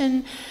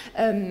formation,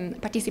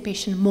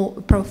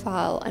 participation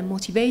profile and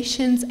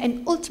motivations,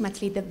 and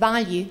ultimately the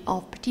value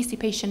of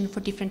participation for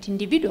different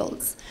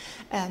individuals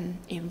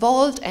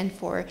involved and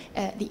for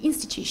the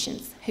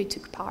institutions who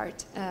took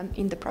part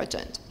in the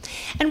project.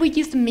 And we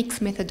used a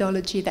mixed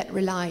methodology that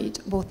relied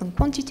both on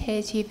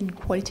quantitative and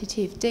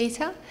qualitative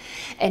data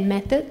and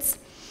methods.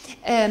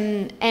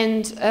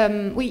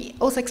 We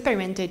also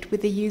experimented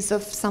with the use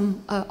of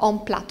some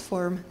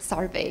on-platform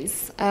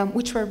surveys,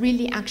 which were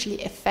really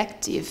actually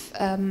effective,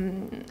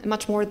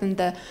 much more than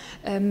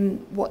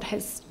what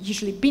has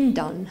usually been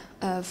done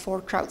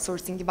for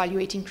crowdsourcing,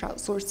 evaluating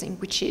crowdsourcing,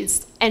 which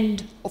is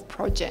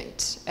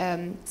end-of-project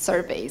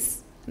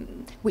surveys,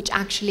 which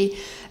actually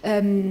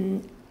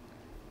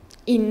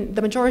in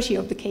the majority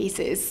of the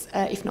cases,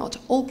 if not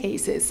all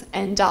cases,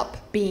 end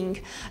up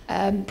being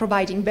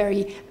providing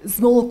very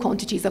small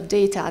quantities of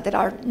data that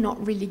are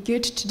not really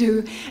good to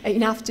do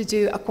enough to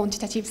do a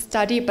quantitative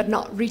study, but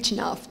not rich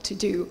enough to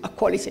do a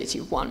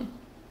qualitative one.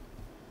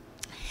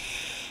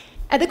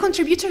 At the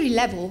contributory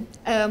level,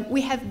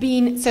 we have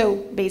been, so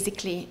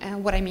basically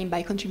what I mean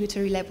by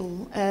contributory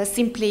level,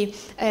 simply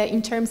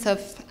in terms of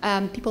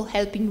people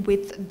helping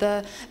with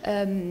the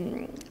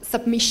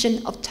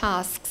submission of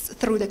tasks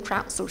through the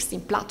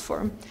crowdsourcing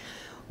platform.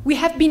 We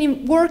have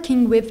been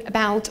working with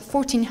about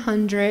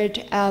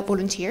 1,400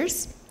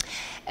 volunteers,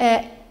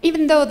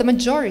 even though the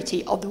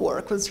majority of the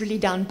work was really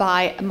done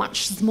by a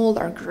much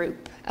smaller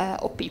group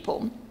of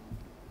people.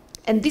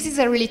 And this is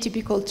a really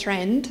typical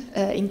trend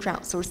in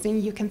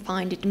crowdsourcing. You can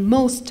find it in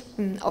most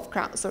of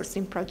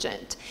crowdsourcing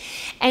projects.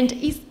 And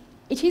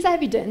it is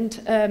evident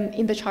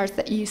in the charts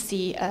that you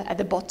see at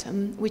the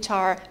bottom, which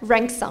are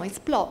rank size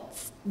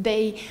plots.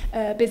 They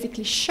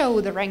basically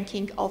show the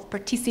ranking of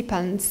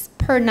participants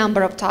per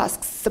number of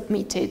tasks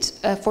submitted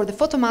for the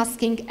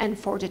photomasking and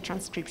for the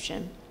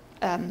transcription,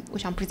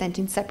 which I'm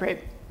presenting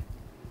separate.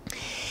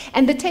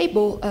 And the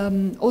table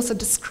also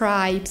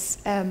describes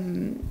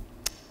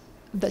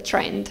the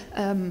trend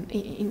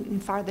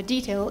in further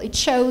detail. It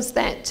shows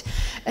that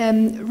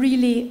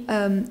really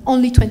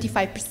only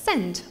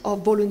 25%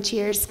 of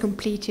volunteers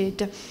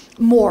completed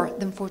more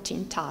than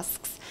 14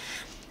 tasks.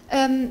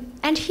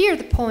 And here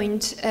the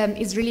point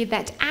is really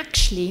that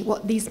actually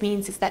what this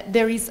means is that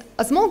there is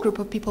a small group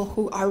of people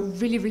who are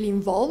really, really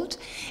involved,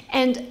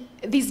 and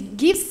this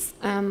gives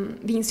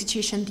the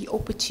institution the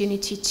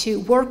opportunity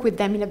to work with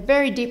them in a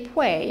very deep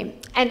way,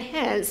 and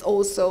has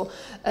also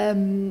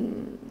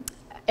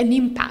an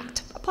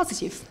impact, a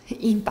positive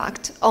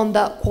impact on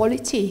the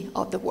quality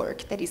of the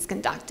work that is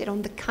conducted,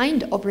 on the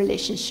kind of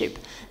relationship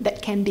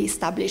that can be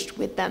established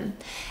with them.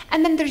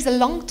 And then there's a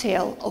long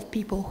tail of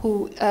people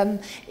who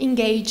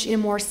engage in a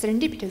more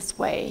serendipitous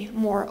way,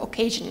 more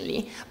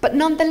occasionally, but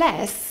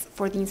nonetheless,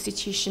 for the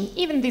institution,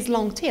 even this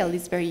long tail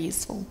is very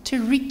useful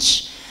to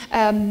reach,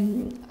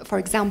 for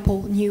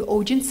example, new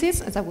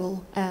audiences, as I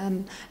will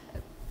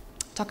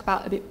talk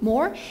about a bit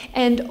more,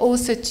 and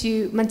also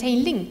to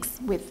maintain links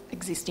with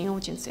existing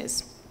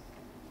audiences.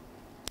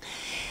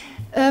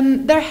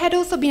 There had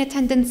also been a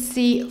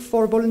tendency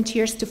for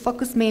volunteers to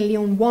focus mainly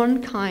on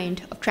one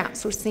kind of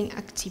crowdsourcing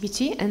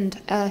activity, and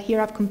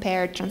here I've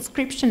compared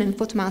transcription and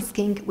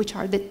photomasking, which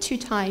are the two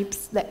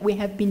types that we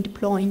have been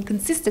deploying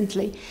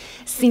consistently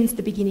since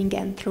the beginning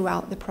and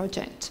throughout the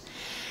project.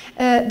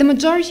 The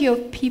majority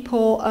of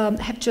people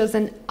have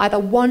chosen either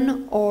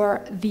one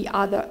or the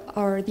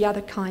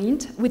other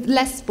kind, with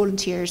less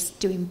volunteers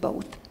doing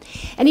both.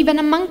 And even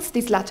amongst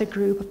this latter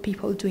group of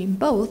people doing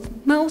both,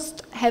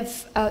 most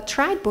have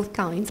tried both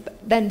kinds, but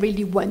then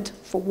really went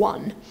for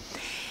one.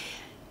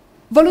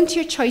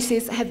 Volunteer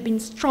choices have been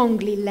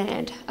strongly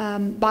led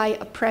by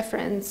a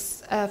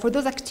preference for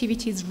those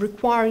activities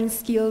requiring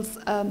skills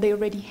they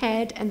already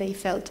had and they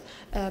felt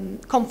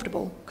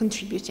comfortable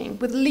contributing,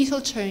 with little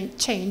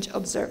change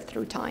observed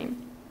through time.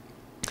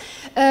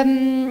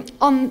 On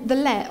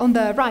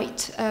the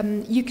right,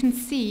 you can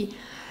see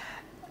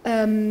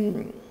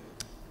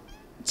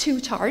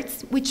two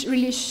charts which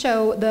really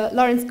show the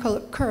Lorenz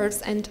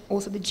curves and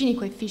also the Gini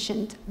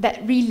coefficient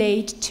that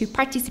relate to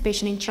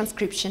participation in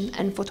transcription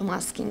and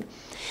photomasking.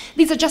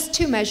 These are just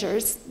two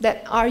measures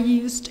that are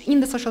used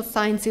in the social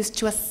sciences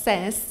to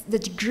assess the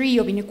degree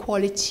of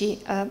inequality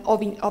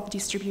of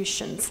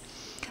distributions.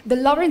 The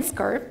Lorenz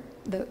curve,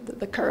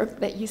 the curve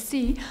that you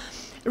see,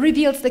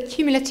 reveals the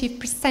cumulative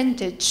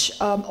percentage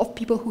of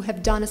people who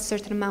have done a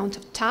certain amount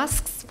of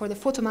tasks for the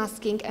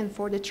photomasking and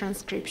for the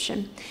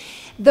transcription.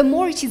 The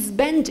more it is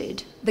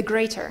bended, the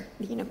greater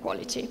the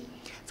inequality.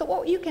 So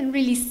what you can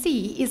really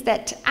see is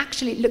that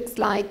actually it looks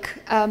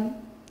like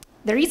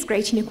there is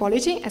great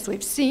inequality, as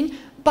we've seen,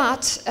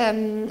 but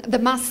the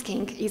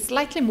masking is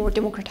slightly more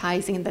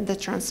democratizing than the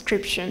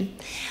transcription.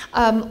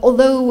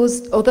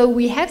 Although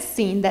we have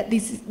seen that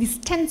this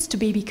tends to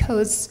be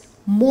because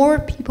more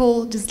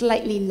people do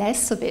slightly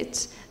less of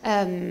it,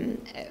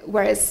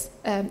 whereas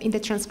in the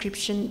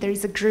transcription there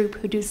is a group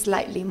who do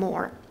slightly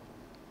more.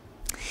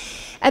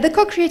 At the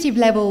co-creative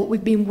level,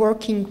 we've been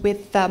working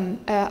with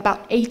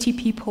about 80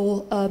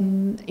 people,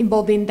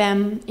 involving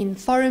them in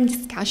forum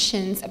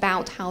discussions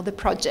about how the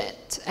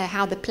project,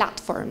 how the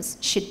platforms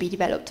should be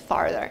developed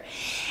further.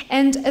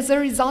 And as a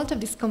result of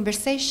this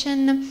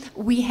conversation,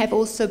 we have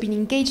also been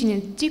engaging in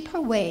a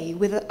deeper way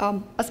with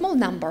a small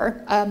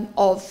number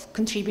of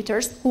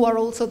contributors who are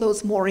also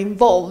those more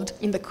involved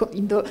in the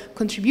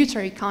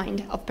contributory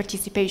kind of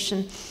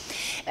participation.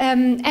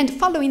 And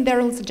following their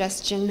own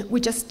suggestion,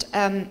 we just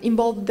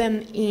involved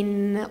them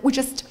in,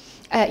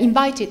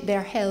 invited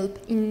their help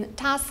in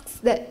tasks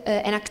that,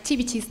 and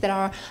activities that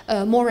are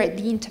more at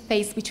the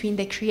interface between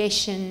the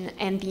creation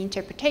and the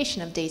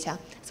interpretation of data.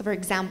 So, for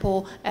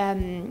example,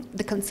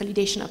 the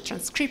consolidation of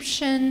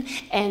transcription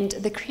and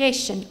the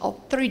creation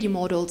of 3D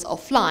models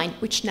offline,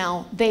 which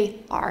now they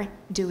are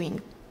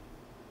doing.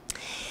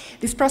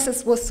 This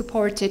process was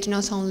supported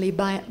not only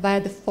via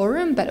the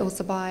forum, but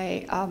also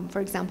by, for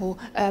example,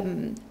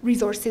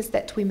 resources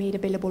that we made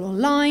available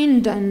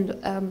online and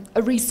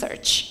a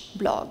research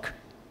blog.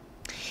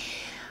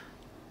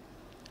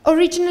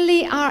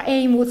 Originally, our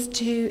aim was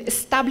to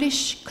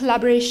establish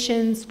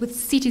collaborations with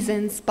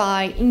citizens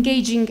by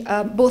engaging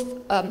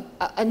both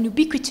an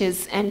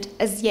ubiquitous and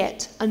as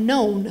yet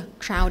unknown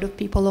crowd of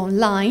people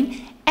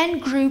online and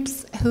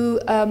groups who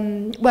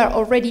were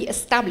already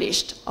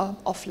established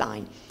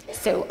offline.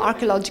 So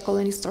archaeological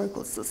and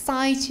historical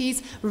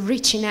societies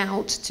reaching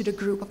out to the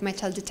group of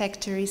metal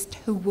detectorists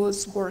who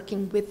was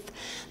working with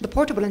the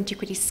portable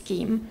antiquity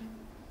scheme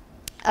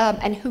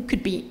and who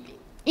could be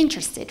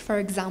interested, for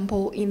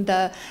example, in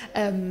the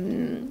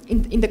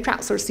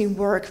crowdsourcing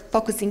work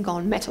focusing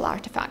on metal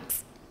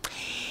artifacts.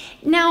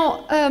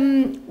 Now,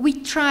 we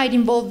tried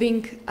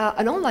involving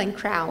an online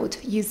crowd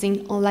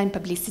using online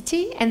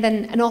publicity and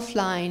then an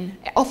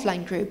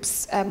offline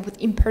groups with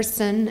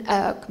in-person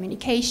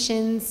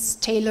communications,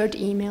 tailored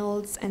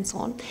emails, and so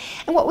on.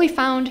 And what we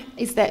found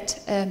is that,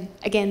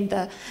 again,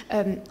 the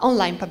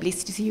online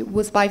publicity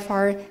was by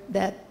far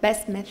the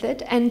best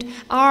method, and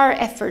our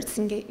efforts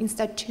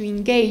instead to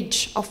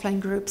engage offline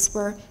groups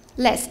were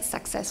less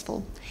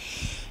successful.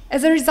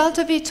 As a result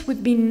of it,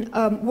 we've been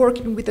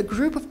working with a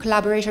group of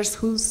collaborators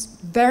who's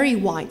very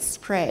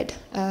widespread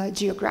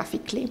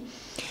geographically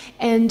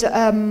and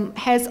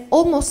has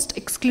almost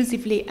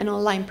exclusively an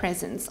online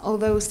presence,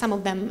 although some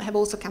of them have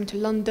also come to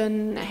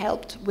London,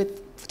 helped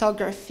with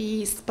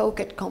photography, spoke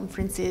at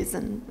conferences,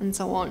 and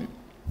so on.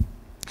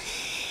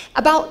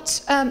 About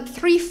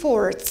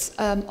 3/4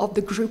 of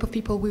the group of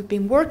people we've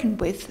been working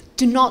with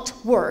do not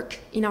work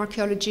in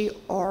archaeology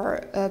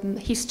or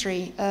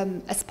history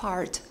as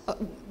part,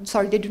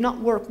 they do not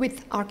work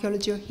with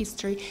archaeology or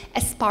history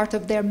as part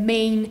of their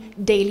main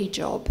daily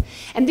job.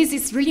 And this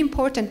is really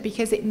important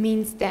because it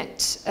means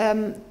that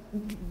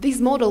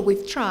this model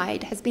we've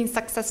tried has been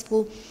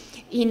successful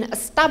in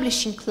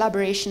establishing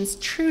collaborations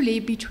truly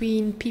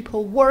between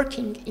people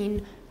working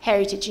in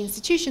heritage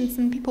institutions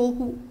and people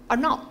who are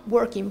not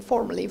working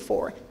formally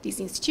for these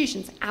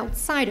institutions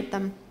outside of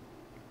them.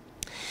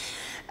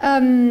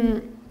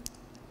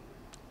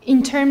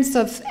 In terms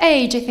of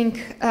age, I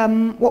think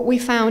what we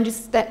found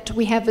is that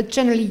we have a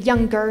generally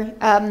younger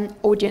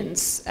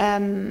audience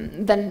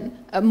than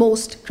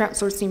most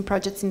crowdsourcing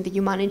projects in the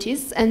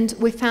humanities, and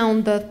we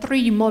found the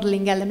 3D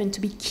modeling element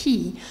to be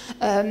key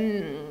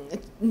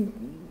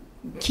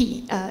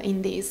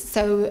in this.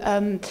 So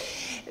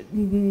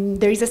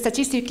there is a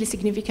statistically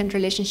significant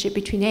relationship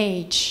between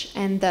age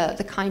and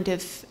the kind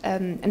of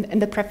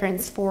and the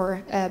preference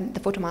for the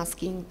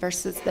photomasking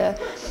versus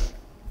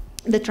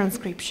the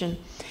transcription.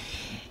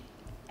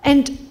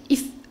 And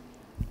if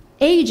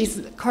age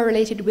is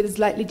correlated with a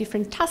slightly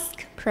different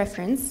task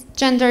preference,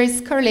 gender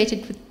is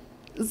correlated with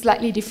a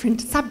slightly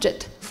different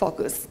subject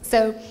focus.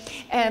 So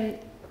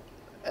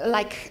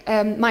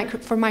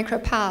for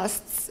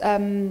micropasts,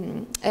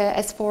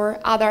 as for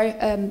other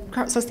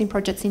crowdsourcing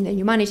projects in the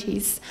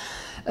humanities,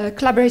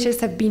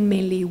 collaborators have been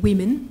mainly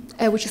women,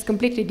 which is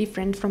completely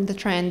different from the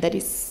trend that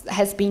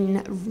has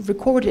been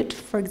recorded,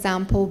 for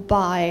example,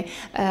 by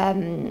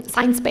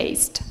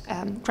science-based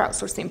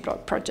crowdsourcing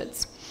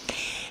projects.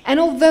 And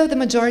although the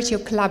majority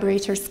of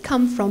collaborators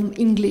come from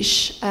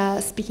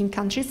English-speaking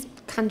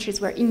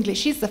countries where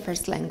English is the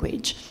first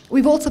language,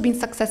 we've also been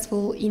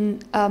successful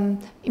in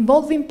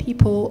involving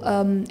people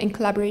and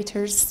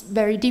collaborators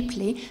very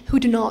deeply who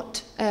do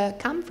not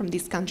come from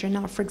this country and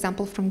are, for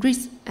example, from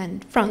Greece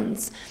and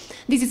France.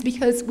 This is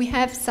because we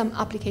have some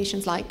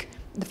applications like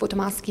the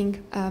photomasking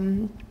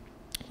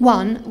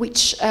one,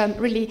 which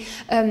really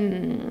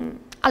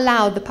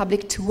allow the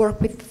public to work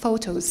with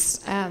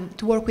photos,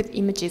 to work with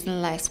images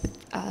and less with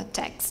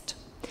text.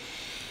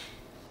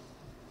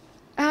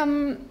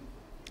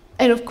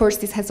 And of course,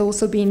 this has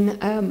also been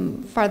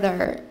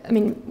further,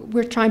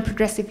 we're trying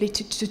progressively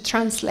to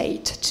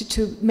translate,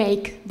 to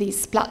make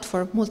this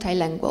platform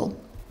multilingual.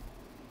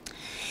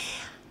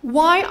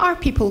 Why are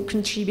people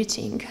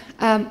contributing?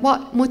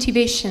 What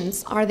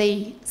motivations are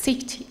they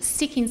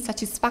seeking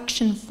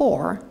satisfaction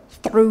for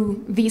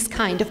through this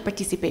kind of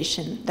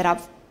participation that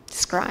I've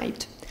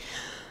described?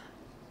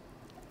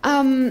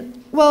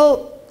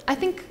 Well, I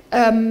think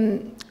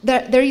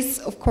there is,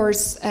 of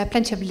course,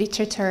 plenty of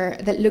literature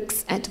that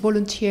looks at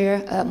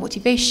volunteer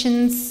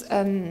motivations,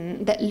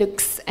 that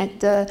looks at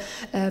the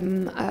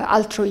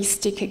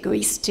altruistic,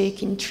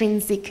 egoistic,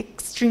 intrinsic,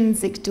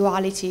 extrinsic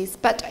dualities.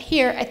 But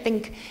here, I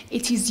think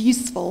it is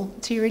useful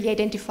to really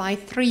identify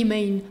three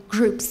main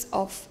groups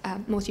of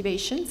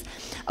motivations.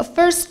 A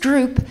first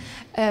group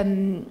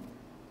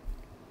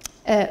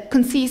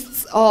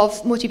consists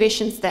of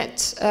motivations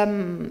that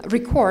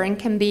recur and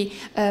can be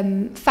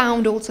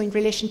found also in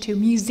relation to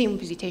museum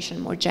visitation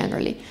more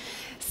generally.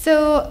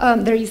 So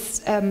there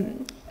is,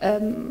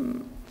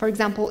 for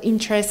example,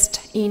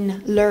 interest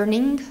in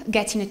learning,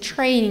 getting a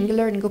training,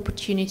 learning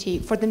opportunity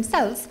for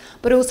themselves,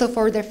 but also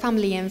for their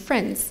family and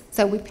friends.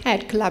 So we've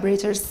had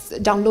collaborators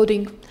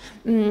downloading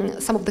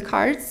some of the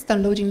cards,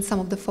 downloading some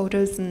of the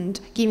photos and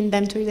giving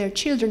them to their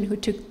children who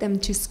took them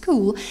to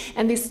school.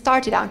 And this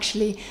started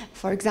actually,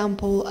 for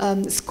example,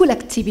 school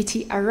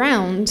activity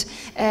around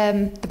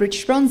the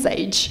British Bronze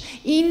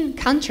Age in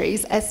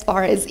countries as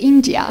far as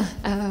India,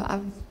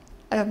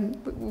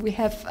 we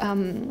have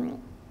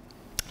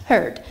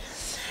heard.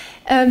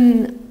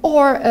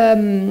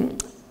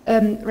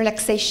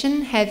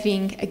 Relaxation,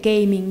 having a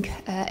gaming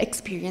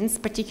experience,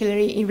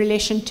 particularly in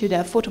relation to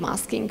the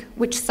photomasking,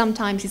 which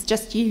sometimes is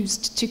just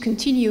used to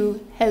continue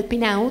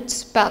helping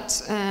out,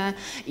 but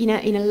in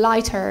a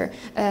lighter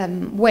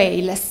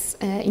way, less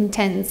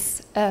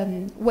intense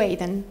way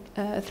than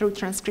through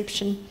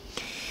transcription.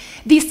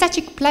 The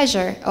aesthetic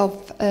pleasure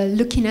of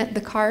looking at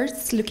the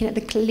cards, looking at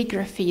the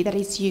calligraphy that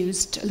is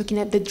used, looking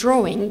at the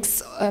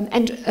drawings,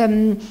 and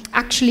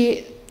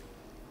actually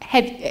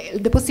have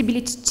the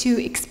possibility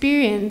to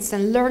experience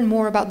and learn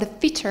more about the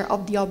feature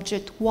of the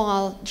object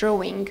while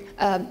drawing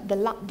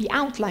the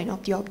outline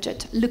of the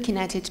object, looking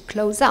at it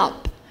close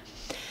up.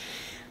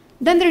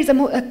 Then there is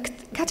a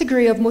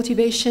category of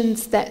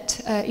motivations that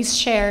is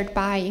shared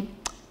by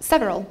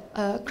several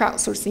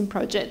crowdsourcing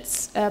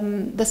projects.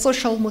 The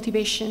social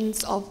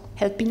motivations of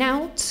helping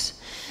out,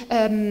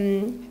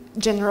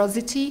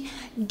 generosity,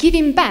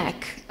 giving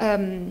back.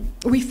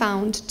 We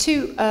found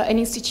to an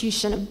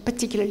institution,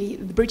 particularly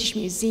the British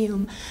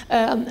Museum,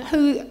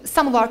 who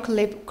some of our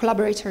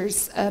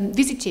collaborators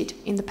visited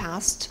in the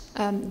past.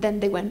 Then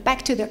they went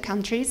back to their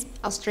countries,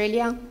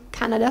 Australia,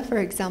 Canada, for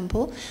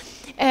example,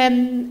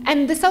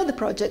 and they saw the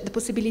project, the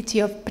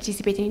possibility of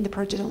participating in the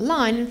project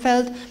online, and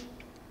felt,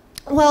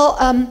 well,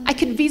 I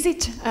could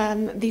visit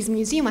this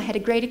museum, I had a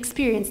great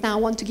experience, now I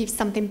want to give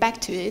something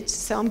back to it,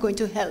 so I'm going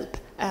to help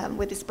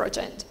with this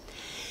project.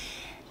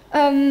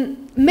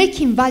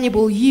 Making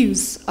valuable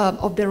use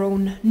of their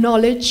own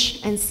knowledge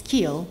and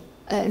skills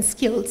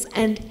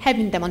and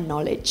having them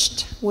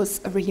acknowledged was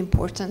a really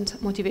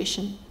important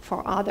motivation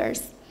for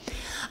others.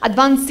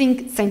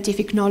 Advancing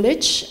scientific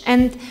knowledge,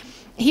 and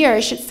here I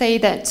should say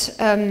that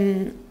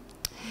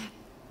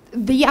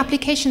the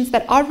applications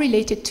that are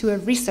related to a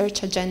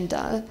research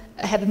agenda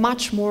have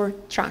much more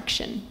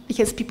traction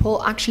because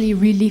people actually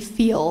really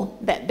feel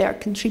that they're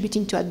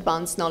contributing to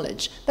advanced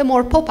knowledge. The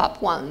more pop-up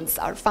ones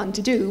are fun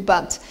to do,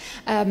 but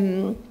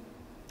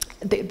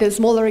the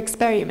smaller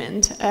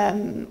experiment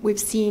we've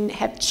seen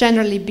have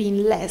generally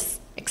been less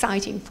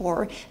exciting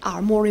for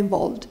our more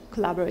involved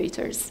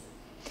collaborators.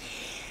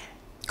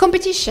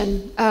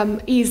 Competition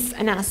is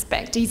an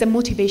aspect, is a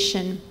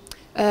motivation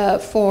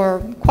for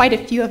quite a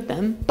few of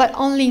them, but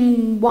only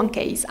in one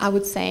case, I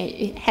would say,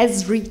 it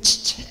has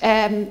reached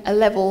a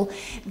level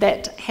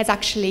that has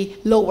actually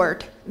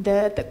lowered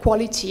the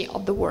quality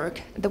of the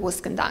work that was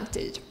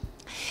conducted.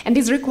 And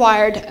this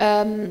required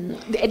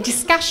a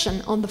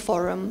discussion on the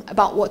forum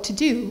about what to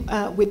do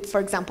with,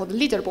 for example, the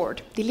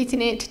leaderboard,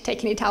 deleting it,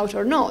 taking it out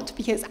or not,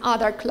 because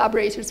other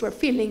collaborators were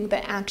feeling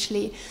that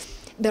actually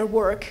their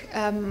work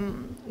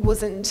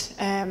was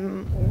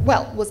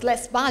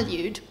less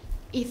valued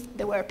if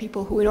there were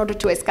people who, in order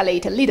to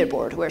escalate a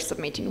leaderboard, were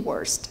submitting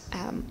worse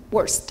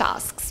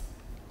tasks.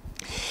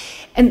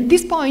 And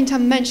this point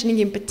I'm mentioning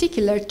in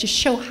particular to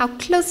show how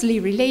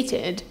closely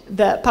related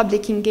the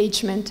public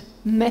engagement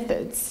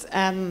methods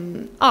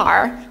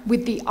are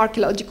with the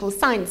archaeological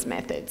science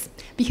methods,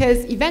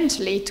 because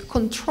eventually to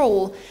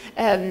control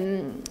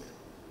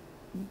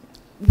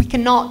we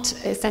cannot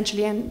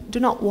essentially and do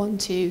not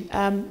want to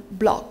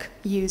block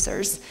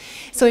users.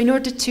 So in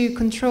order to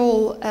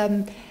control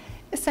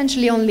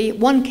essentially only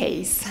one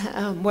case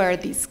where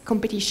this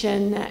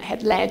competition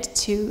had led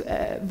to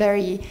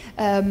very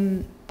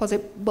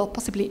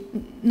possibly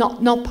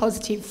not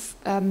positive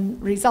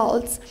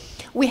results,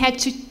 we had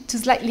to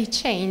slightly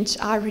change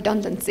our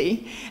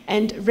redundancy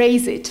and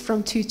raise it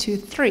from 2 to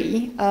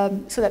 3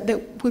 so that there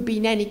would be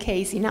in any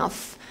case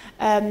enough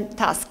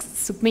tasks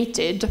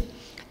submitted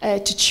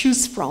to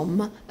choose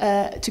from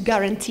to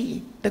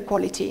guarantee the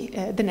quality,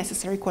 the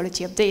necessary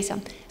quality of data.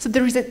 So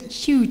there is a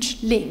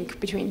huge link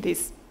between the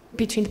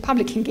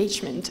public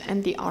engagement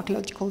and the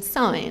archaeological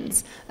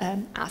science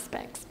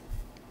aspects.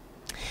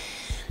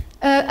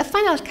 A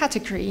final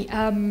category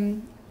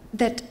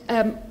that,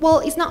 well,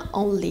 it's not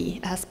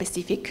only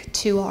specific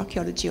to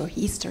archaeology or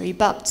history,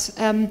 but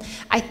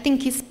I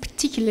think is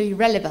particularly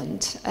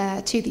relevant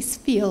to these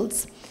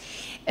fields.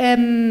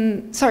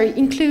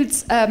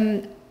 Includes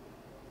a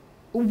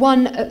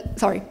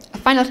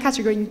final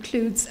category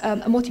includes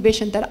a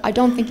motivation that I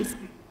don't think is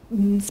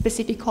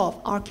specific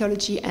of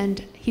archaeology and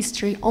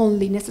history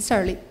only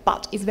necessarily,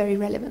 but is very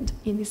relevant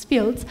in these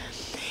fields.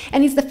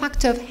 And it's the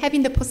fact of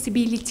having the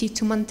possibility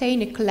to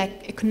maintain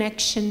a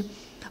connection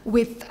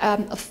with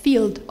a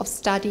field of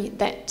study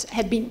that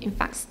had been in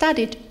fact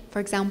studied, for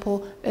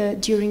example,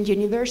 during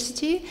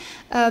university,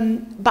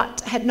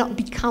 but had not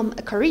become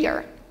a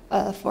career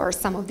for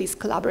some of these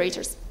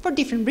collaborators for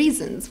different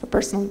reasons, for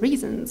personal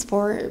reasons,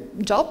 for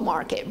job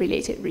market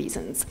related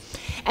reasons.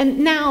 And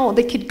now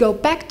they could go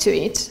back to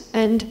it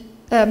and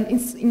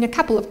in a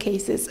couple of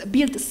cases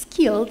build the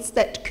skills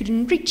that could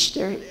enrich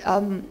their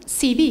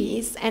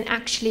CVs and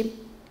actually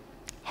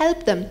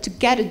help them to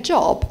get a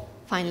job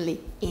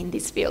finally in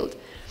this field.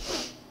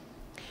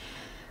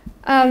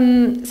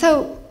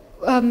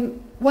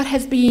 What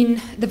has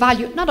been the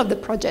value, not of the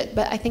project,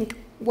 but I think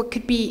what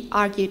could be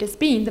argued as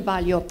being the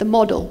value of the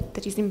model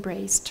that is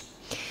embraced?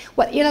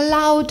 Well, it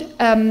allowed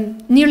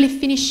nearly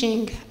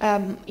finishing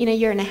in a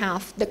year and a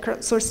half the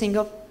crowdsourcing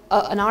of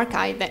an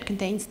archive that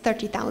contains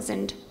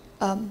 30,000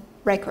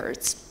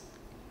 records.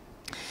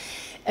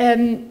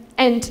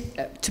 And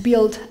to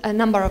build a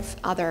number of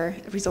other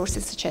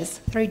resources such as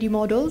 3D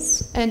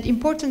models, and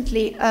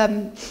importantly,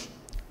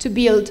 to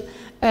build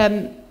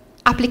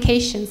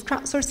applications,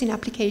 crowdsourcing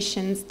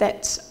applications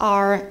that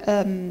are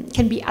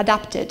can be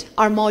adapted,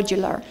 are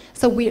modular.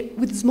 So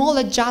with small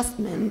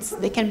adjustments,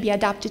 they can be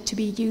adapted to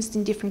be used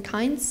in different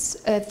kinds,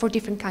 for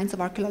different kinds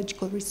of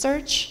archaeological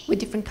research, with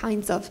different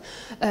kinds of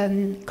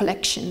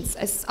collections,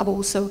 as I've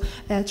also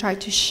tried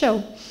to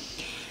show.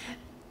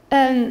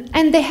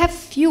 And they have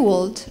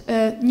fueled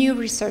new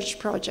research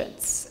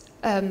projects.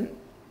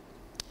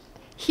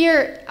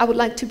 Here, I would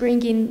like to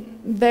bring in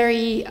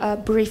very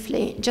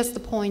briefly just the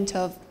point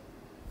of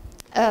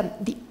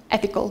the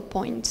ethical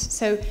point.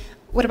 So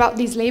what about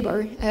this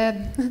labor?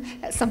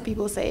 Some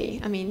people say,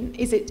 I mean,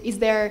 is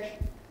there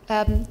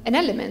an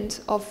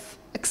element of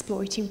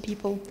exploiting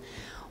people?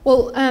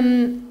 Well,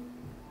 I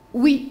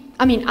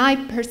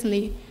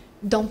personally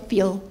don't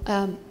feel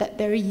that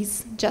there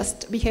is,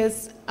 just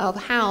because of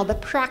how the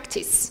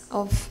practice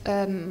of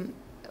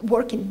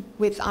working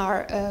with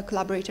our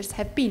collaborators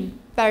have been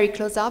very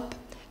close up,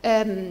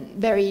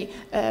 very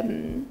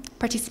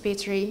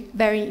participatory,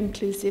 very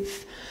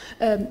inclusive,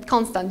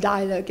 constant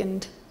dialogue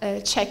and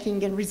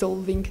checking and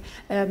resolving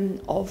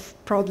of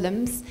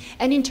problems.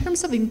 And in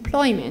terms of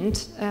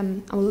employment,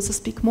 I will also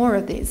speak more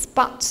of this,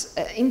 but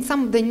in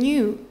some of the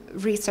new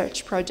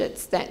research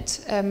projects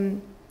that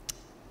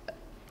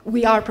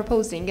we are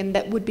proposing and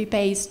that would be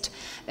based,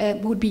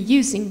 would be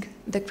using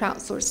the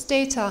crowdsourced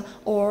data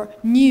or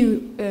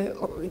new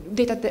or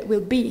data that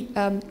will be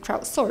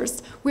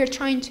crowdsourced, we're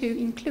trying to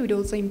include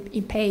also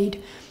in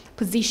paid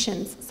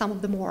positions some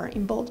of the more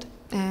involved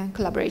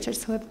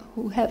collaborators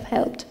who have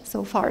helped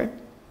so far.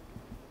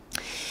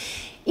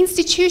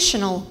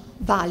 Institutional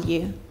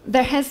value.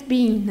 There has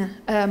been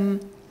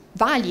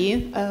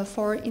value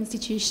for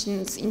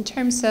institutions in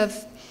terms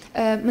of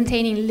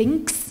maintaining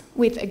links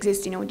with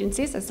existing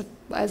audiences, as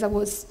I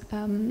was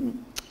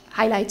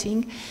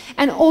highlighting,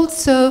 and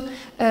also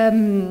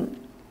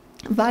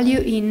value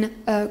in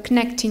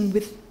connecting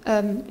with,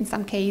 in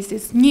some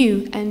cases,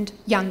 new and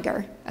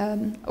younger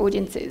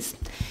audiences.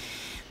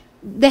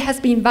 There has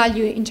been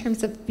value in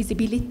terms of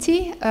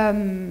visibility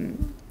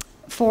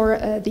for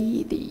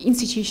the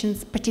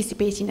institutions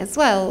participating as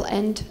well,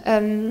 and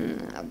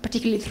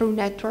particularly through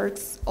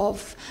networks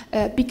of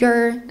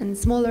bigger and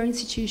smaller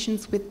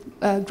institutions with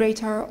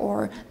greater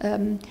or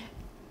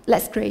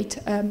less great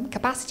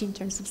capacity in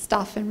terms of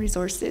staff and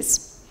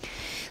resources.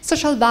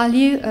 Social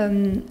value,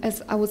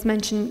 as I was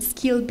mentioning,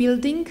 skill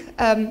building,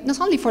 not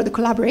only for the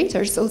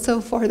collaborators, also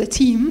for the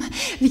team,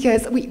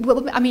 because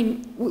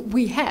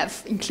we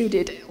have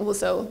included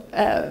also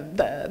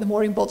the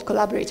more involved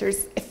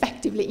collaborators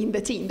effectively in the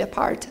team, they're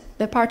part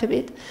of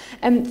it.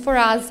 And for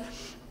us,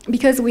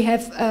 because we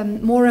have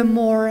more and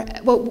more,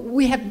 well,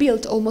 we have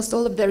built almost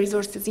all of the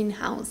resources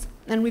in-house,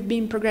 and we've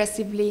been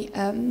progressively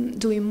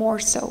doing more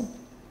so.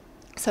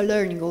 So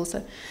learning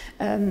also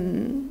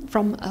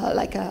from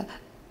like a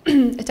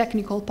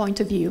technical point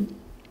of view.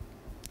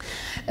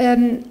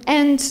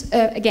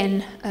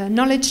 Again,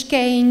 knowledge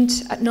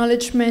gained,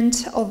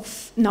 acknowledgement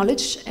of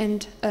knowledge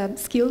and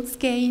skills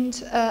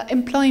gained,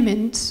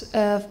 employment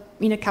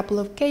in a couple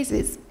of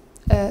cases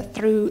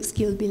through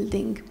skill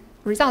building,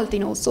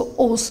 resulting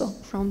also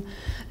from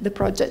the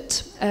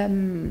project.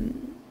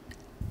 And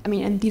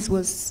this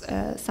was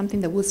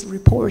something that was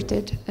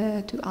reported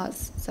to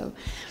us. So.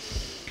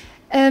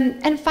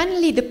 And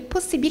finally, the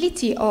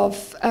possibility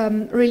of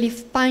really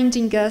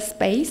finding a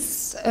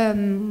space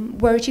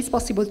where it is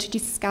possible to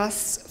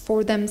discuss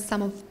for them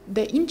some of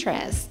the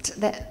interests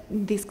that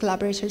these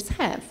collaborators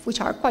have,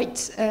 which are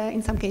quite,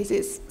 in some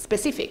cases,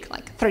 specific,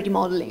 like 3D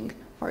modeling,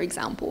 for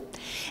example.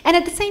 And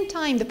at the same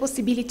time, the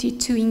possibility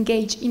to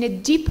engage in a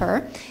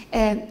deeper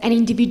and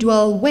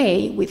individual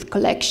way with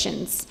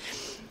collections.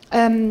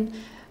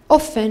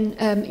 Often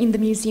in the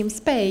museum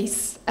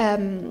space,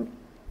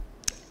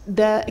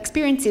 the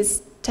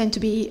experiences tend to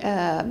be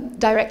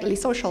directly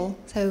social.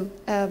 So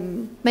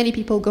many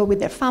people go with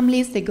their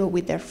families, they go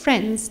with their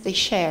friends, they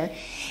share.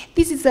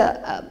 This is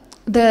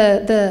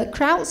the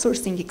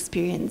crowdsourcing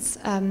experience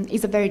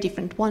is a very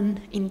different one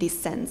in this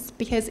sense,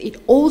 because it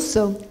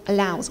also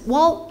allows,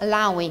 while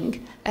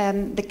allowing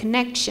the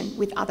connection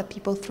with other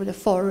people through the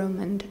forum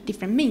and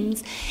different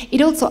means,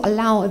 it also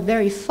allows a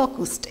very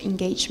focused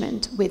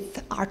engagement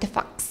with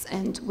artifacts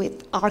and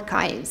with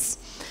archives.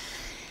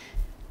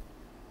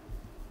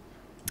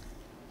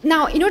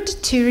 Now, in order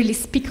to really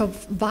speak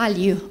of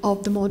value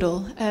of the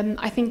model,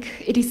 I think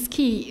it is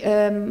key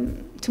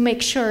to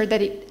make sure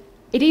that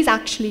it is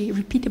actually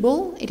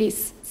repeatable, it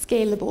is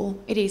scalable,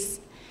 it is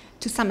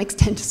to some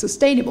extent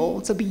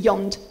sustainable, so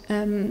beyond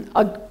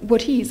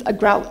what is a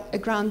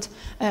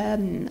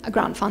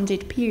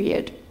grant-funded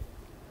period.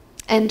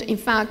 And in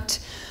fact,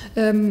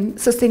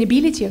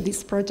 sustainability of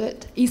this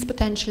project is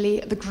potentially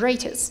the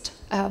greatest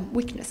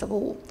weakness of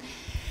all.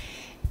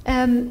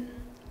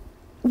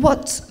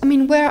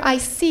 Where I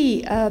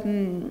see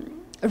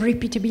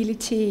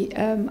repeatability,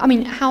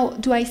 how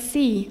do I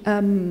see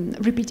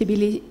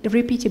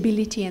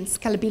repeatability and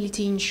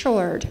scalability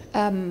ensured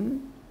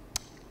in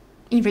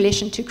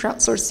relation to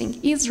crowdsourcing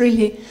is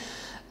really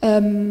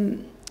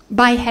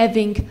by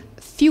having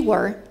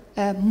fewer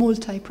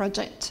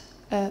multi-project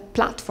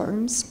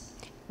platforms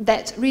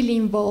that really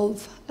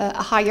involve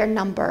a higher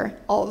number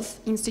of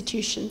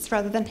institutions,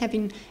 rather than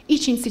having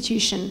each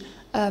institution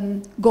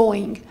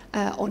going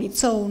on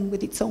its own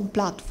with its own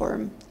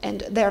platform,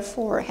 and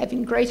therefore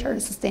having greater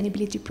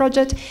sustainability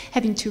project,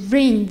 having to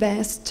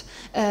reinvest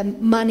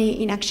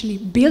money in actually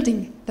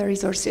building the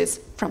resources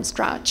from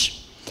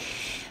scratch.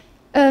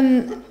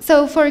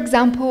 So, for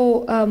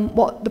example,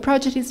 what the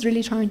project is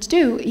really trying to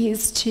do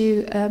is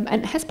to,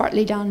 and has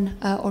partly done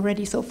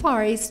already so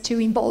far, is to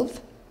involve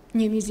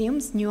new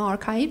museums, new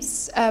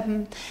archives,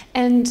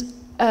 and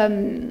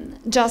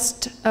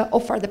just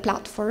offer the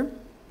platform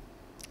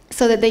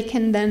so that they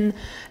can then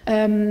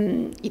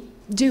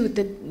do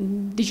the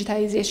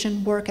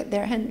digitalization work at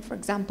their hand. For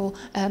example,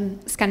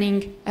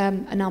 scanning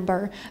a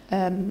number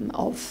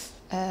of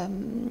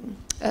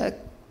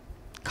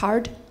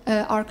card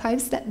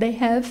archives that they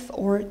have,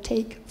 or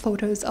take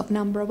photos of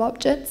number of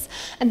objects,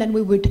 and then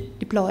we would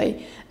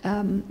deploy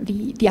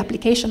the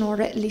application,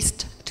 or at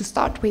least to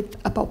start with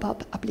a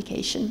pop-up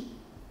application.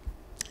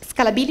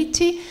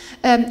 Scalability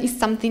is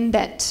something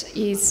that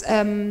is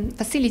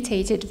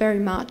facilitated very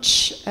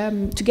much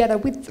together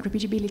with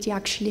repeatability,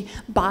 actually,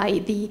 by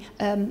the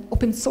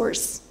open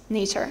source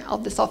nature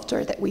of the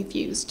software that we've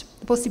used.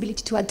 The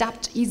possibility to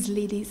adapt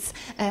easily these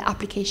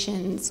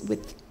applications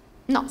with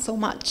not so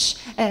much,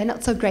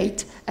 not so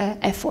great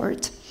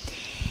effort.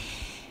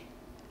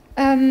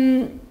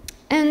 And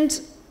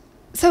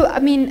so,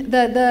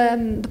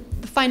 the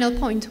final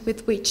point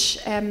with which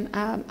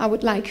I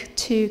would like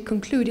to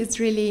conclude is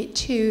really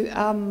to,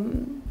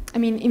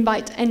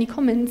 invite any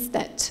comments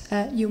that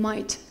you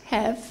might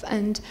have,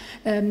 and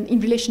in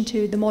relation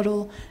to the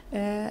model,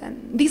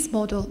 this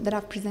model that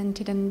I've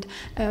presented, and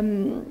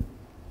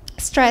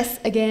stress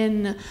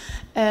again,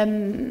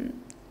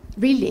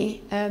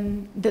 really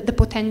the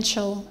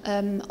potential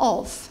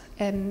of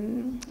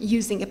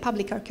using a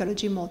public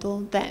archaeology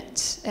model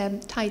that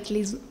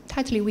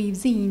tightly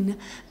weaves in,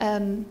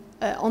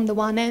 on the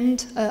one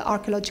end,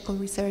 archaeological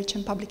research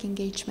and public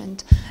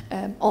engagement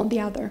on the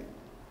other.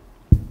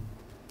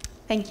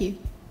 Thank you.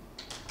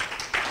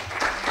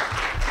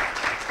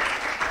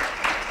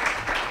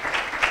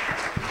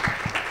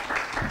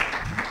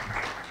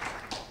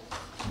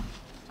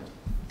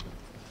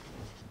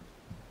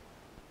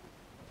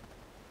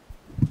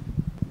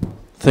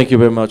 Thank you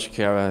very much,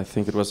 Chiara. I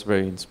think it was a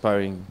very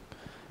inspiring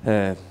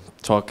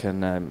talk,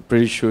 and I'm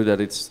pretty sure that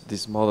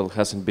this model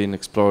hasn't been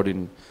explored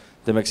in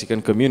the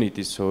Mexican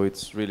community, so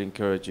it's really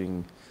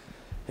encouraging.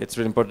 It's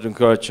really important to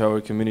encourage our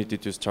community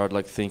to start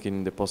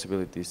thinking the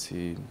possibilities.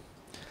 Y,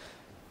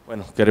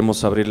 bueno,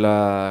 queremos abrir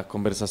la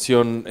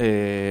conversación.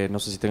 No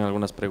sé si tengan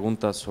algunas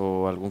preguntas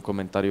o algún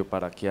comentario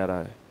para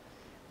Chiara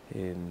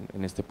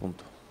en este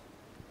punto.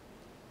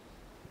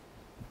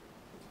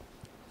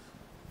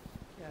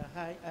 Yeah,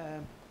 hi.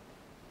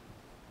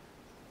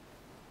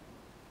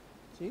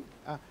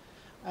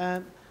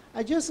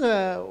 I just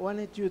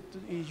wanted you to,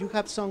 you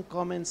have some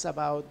comments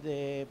about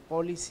the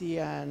policy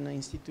and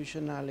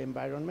institutional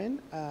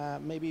environment.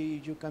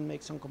 Maybe you can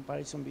make some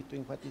comparison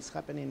between what is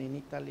happening in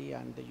Italy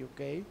and the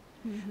UK.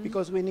 Mm-hmm.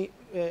 Because we need,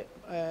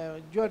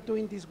 you are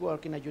doing this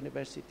work in a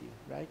university,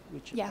 right?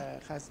 Which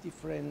has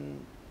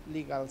different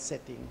legal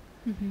setting.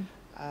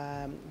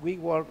 Mm-hmm. We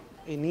work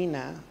in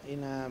INAH,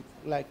 in a,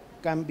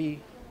 can be,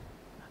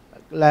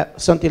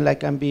 something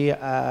can be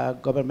a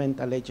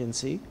governmental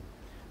agency.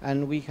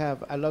 And we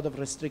have a lot of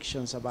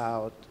restrictions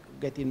about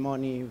getting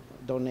money,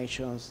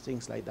 donations,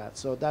 things like that.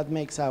 So that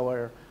makes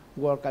our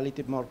work a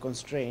little more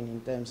constrained in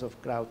terms of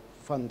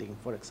funding,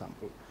 for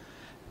example.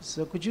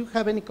 So could you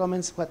have any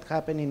comments what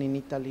happening in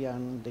Italy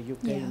and the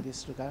UK in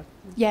this regard?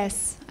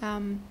 Yes.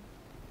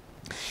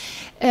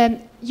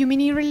 You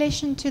mean in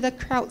relation to the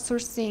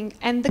crowdsourcing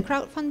and the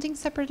crowdfunding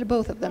separately,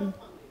 both of them?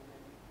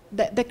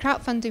 The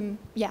crowdfunding,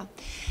 yeah.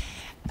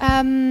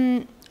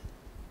 I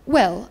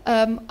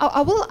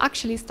will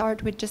actually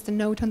start with just a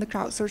note on the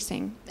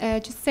crowdsourcing.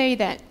 To say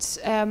that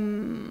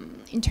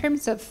in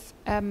terms of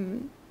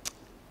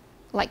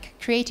like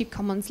Creative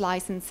Commons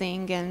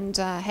licensing and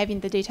having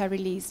the data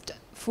released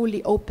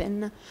fully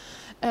open,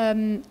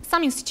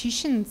 some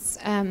institutions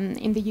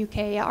in the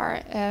UK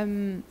are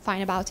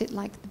fine about it,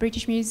 like the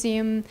British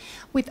Museum.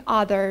 With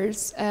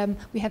others,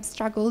 we have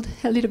struggled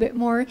a little bit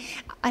more.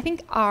 I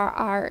think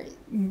our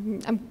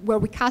where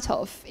we cut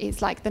off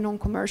is like the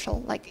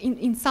non-commercial. Like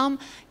in some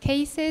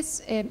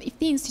cases, if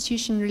the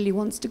institution really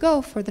wants to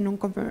go for the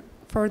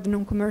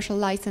non-commercial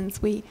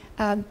license, we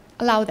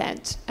allow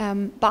that,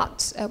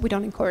 but we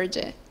don't encourage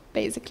it,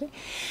 basically.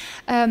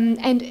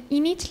 And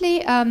in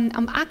Italy,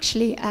 I'm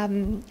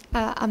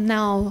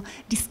now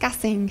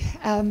discussing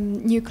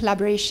new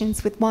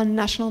collaborations with one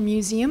national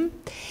museum,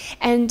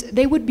 and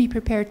they would be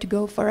prepared to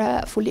go for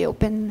a fully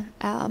open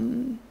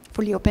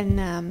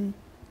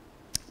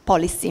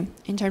policy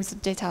in terms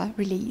of data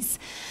release.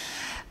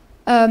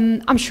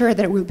 I'm sure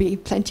there will be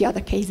plenty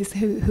other cases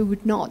who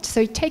would not.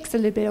 So it takes a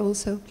little bit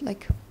also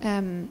like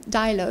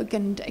dialogue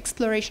and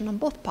exploration on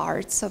both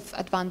parts of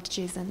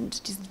advantages and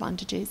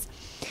disadvantages.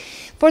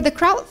 For the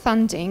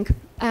crowdfunding,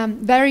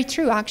 very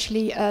true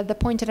actually, the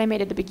point that I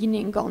made at the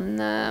beginning on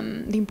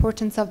the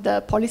importance of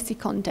the policy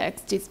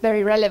context is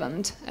very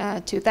relevant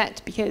to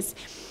that, because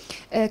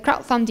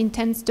crowdfunding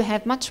tends to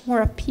have much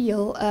more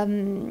appeal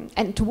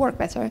and to work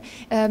better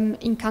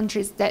in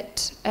countries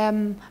that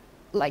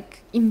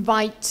like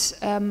invite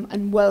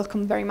and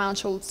welcome very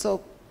much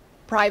also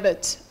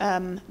private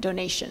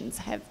donations,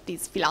 have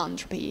this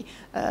philanthropy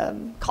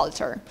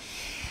culture.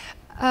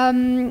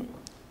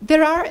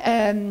 There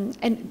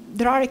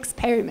are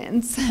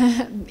experiments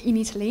in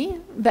Italy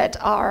that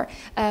are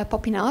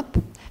popping up.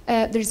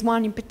 There's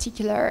one in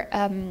particular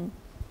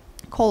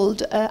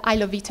called I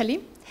Love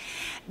Italy,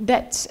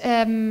 that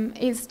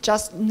is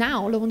just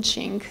now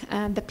launching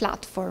the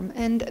platform,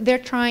 and they're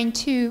trying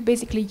to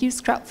basically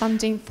use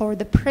crowdfunding for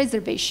the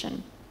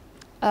preservation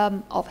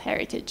of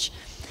heritage.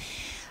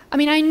 I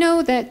mean, I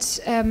know that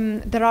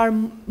there are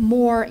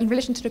more, in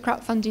relation to the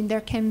crowdfunding,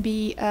 there can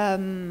be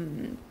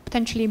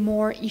potentially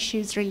more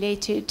issues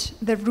related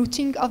to the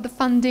routing of the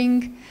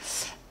funding.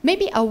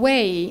 Maybe a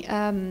way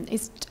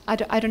is, I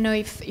don't know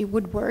if it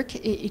would work,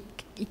 it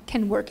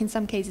can work in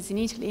some cases in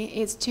Italy,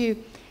 is to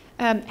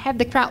have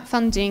the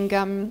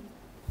crowdfunding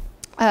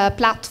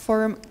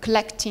platform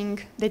collecting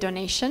the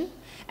donation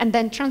and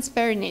then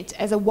transferring it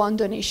as a one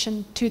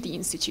donation to the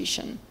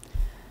institution.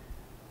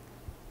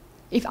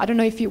 I don't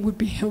know if it would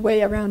be a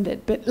way around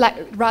it, but like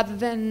rather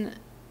than,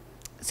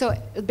 so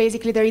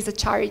basically there is a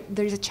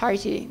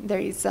charity,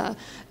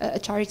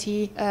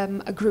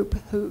 a group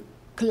who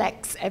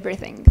collects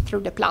everything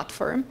through the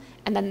platform,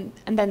 and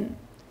then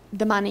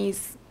the money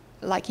is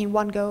like in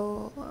one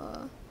go.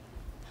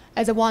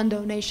 As a one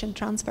donation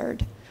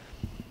transferred.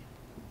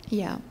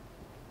 Yeah.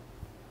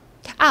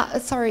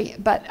 Sorry,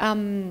 but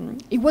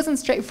it wasn't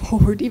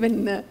straightforward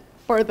even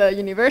for the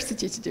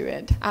university to do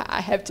it,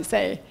 I have to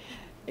say.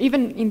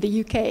 Even in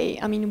the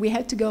UK, I mean, we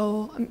had to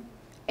go,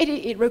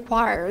 it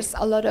requires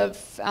a lot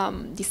of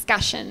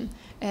discussion.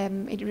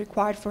 It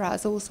required for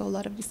us also a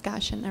lot of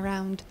discussion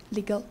around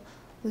legal,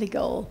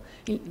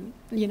 you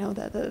know,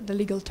 the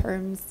legal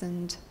terms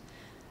and,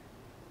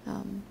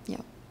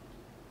 yeah.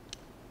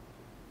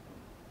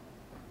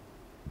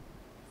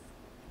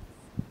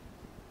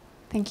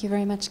 Thank you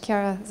very much,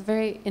 Chiara. It's a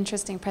very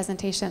interesting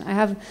presentation. I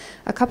have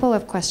a couple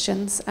of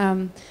questions.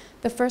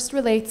 The first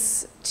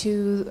relates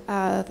to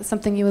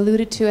something you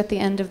alluded to at the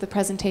end of the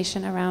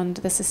presentation around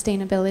the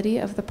sustainability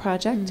of the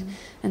project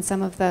and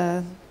some of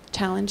the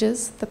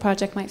challenges the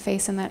project might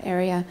face in that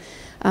area.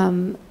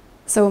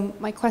 So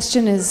my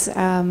question is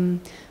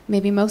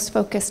maybe most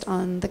focused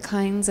on the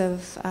kinds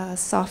of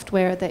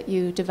software that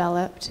you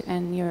developed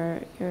and your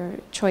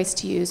choice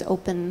to use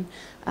open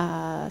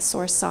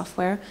source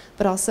software,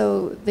 but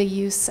also the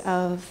use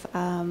of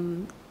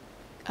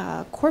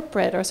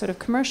corporate or sort of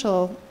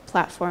commercial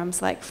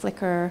platforms like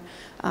Flickr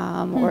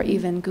or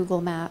even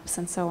Google Maps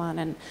and so on.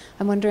 And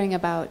I'm wondering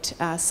about,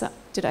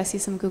 did I see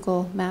some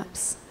Google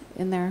Maps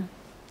in there?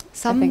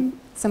 Some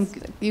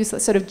use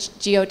sort of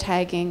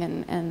geotagging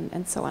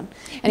and so on.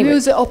 Anyway. We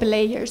use open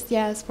layers,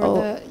 yes, for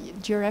the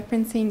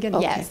georeferencing and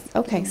okay. yes.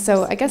 Okay,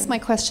 so I guess my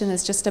question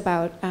is just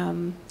about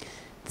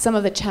some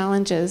of the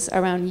challenges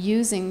around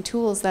using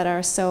tools that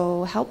are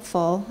so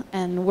helpful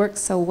and work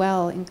so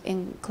well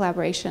in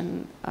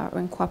collaboration or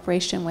in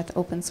cooperation with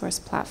open source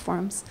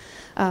platforms,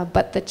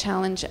 but the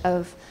challenge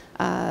of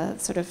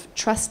sort of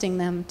trusting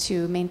them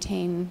to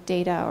maintain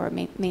data or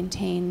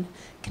maintain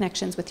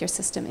connections with your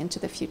system into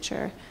the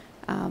future.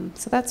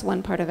 So that's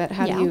one part of it.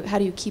 How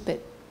do you keep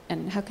it,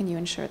 and how can you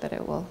ensure that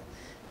it will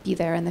be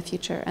there in the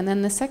future? And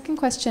then the second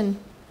question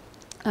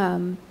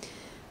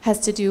has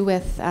to do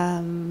with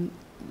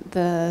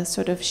the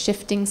sort of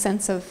shifting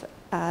sense of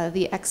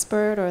the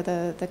expert or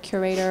the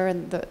curator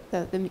and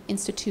the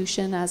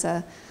institution as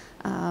a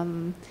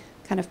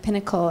kind of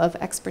pinnacle of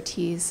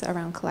expertise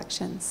around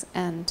collections.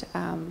 And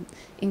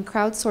in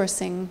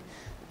crowdsourcing,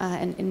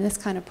 and in this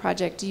kind of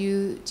project, do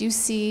you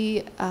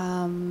see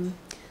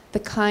the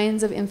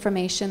kinds of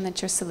information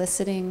that you're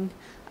soliciting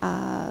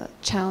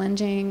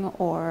challenging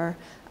or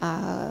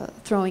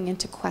throwing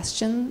into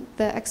question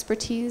the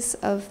expertise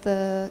of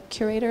the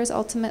curators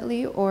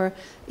ultimately, or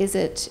is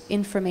it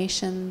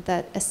information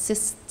that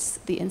assists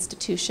the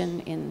institution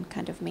in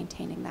kind of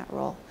maintaining that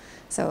role?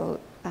 So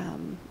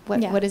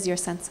what is your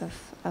sense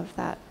of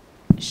that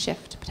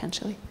shift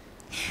potentially?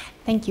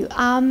 Thank you.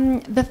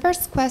 The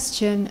first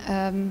question,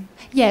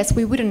 yes,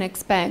 we wouldn't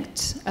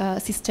expect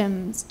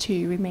systems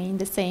to remain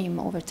the same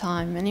over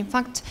time. And in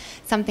fact,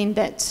 something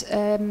that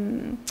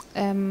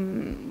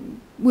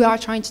we are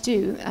trying to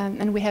do,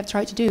 and we have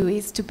tried to do,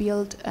 is to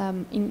build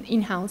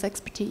in-house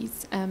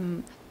expertise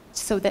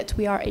so that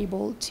we are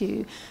able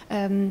to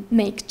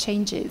make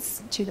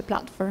changes to the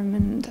platform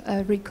and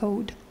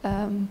recode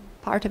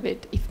part of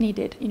it if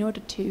needed in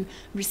order to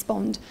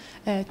respond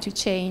to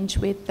change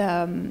with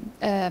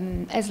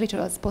as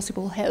little as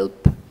possible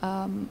help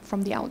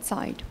from the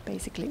outside,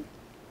 basically.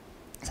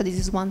 So this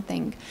is one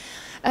thing.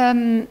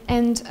 Moving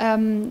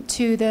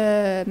to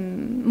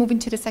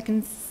the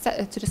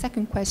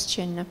second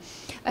question,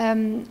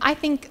 I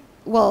think,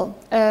 well,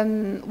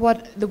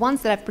 what the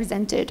ones that I've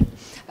presented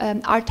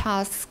are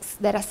tasks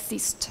that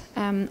assist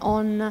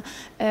on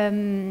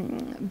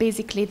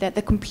basically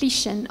the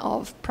completion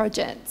of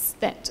projects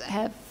that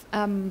have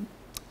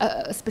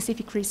a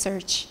specific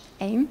research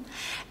aim,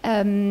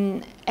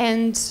 and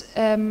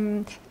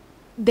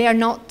they are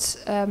not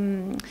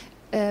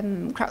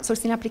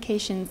crowdsourcing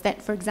applications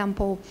that, for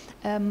example,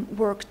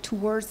 work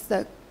towards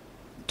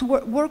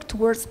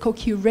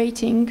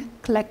co-curating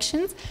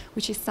collections,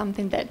 which is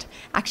something that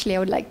actually I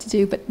would like to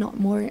do, but not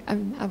more,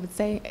 I would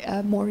say,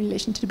 more in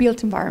relation to the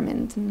built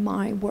environment and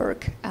my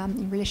work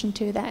in relation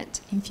to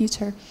that in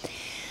future.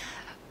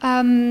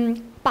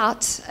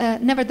 But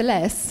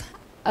nevertheless,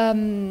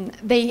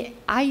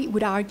 I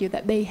would argue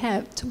that they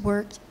have to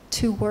work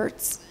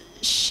towards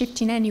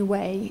shifting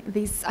anyway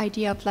this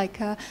idea of like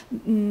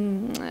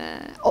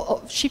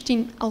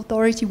shifting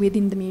authority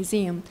within the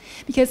museum,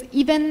 because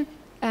even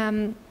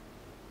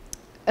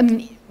I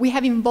mean, we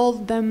have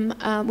involved them,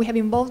 we have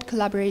involved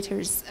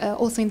collaborators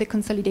also in the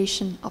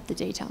consolidation of the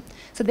data.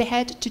 So they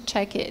had to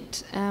check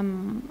it,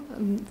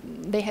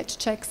 they had to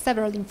check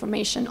several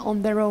information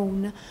on their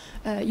own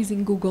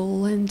using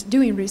Google and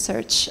doing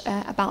research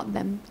about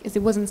them, because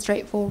it wasn't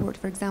straightforward.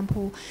 For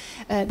example,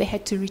 they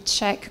had to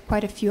recheck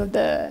quite a few of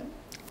the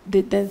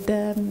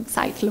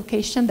site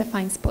location, the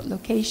find spot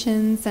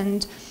locations,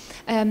 and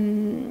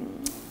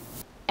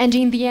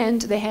in the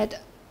end they had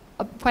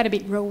quite a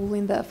big role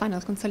in the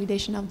final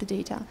consolidation of the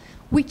data,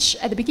 which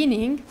at the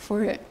beginning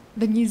for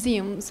the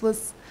museums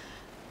was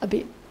a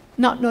bit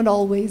not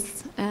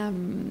always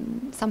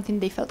something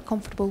they felt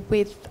comfortable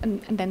with,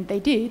 and then they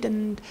did,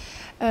 and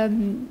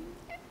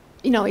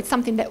you know, it's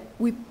something that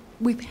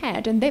we've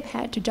had and they've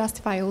had to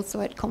justify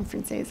also at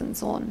conferences and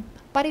so on.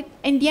 But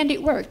in the end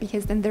it worked,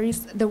 because then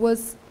there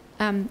was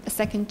a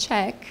second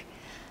check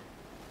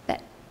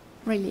that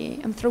really,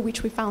 and through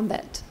which we found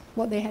that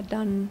what they had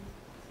done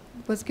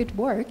was good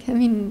work. I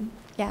mean,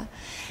 yeah.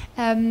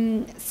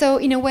 So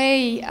in a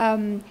way,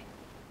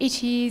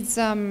 it is,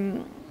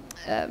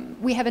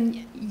 we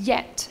haven't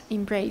yet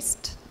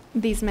embraced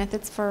these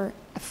methods for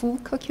a full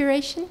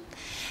co-curation,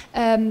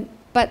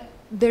 but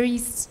there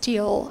is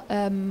still,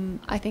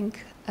 I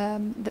think,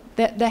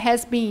 there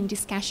has been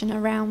discussion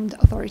around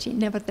authority,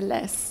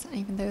 nevertheless,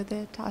 even though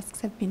the tasks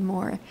have been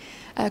more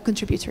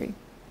contributory,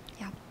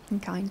 yeah,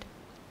 in kind.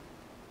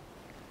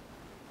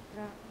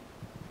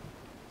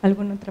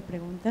 ¿Alguna otra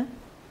pregunta?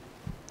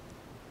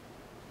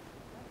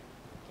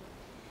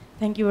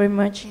 Thank you very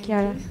much,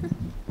 Chiara.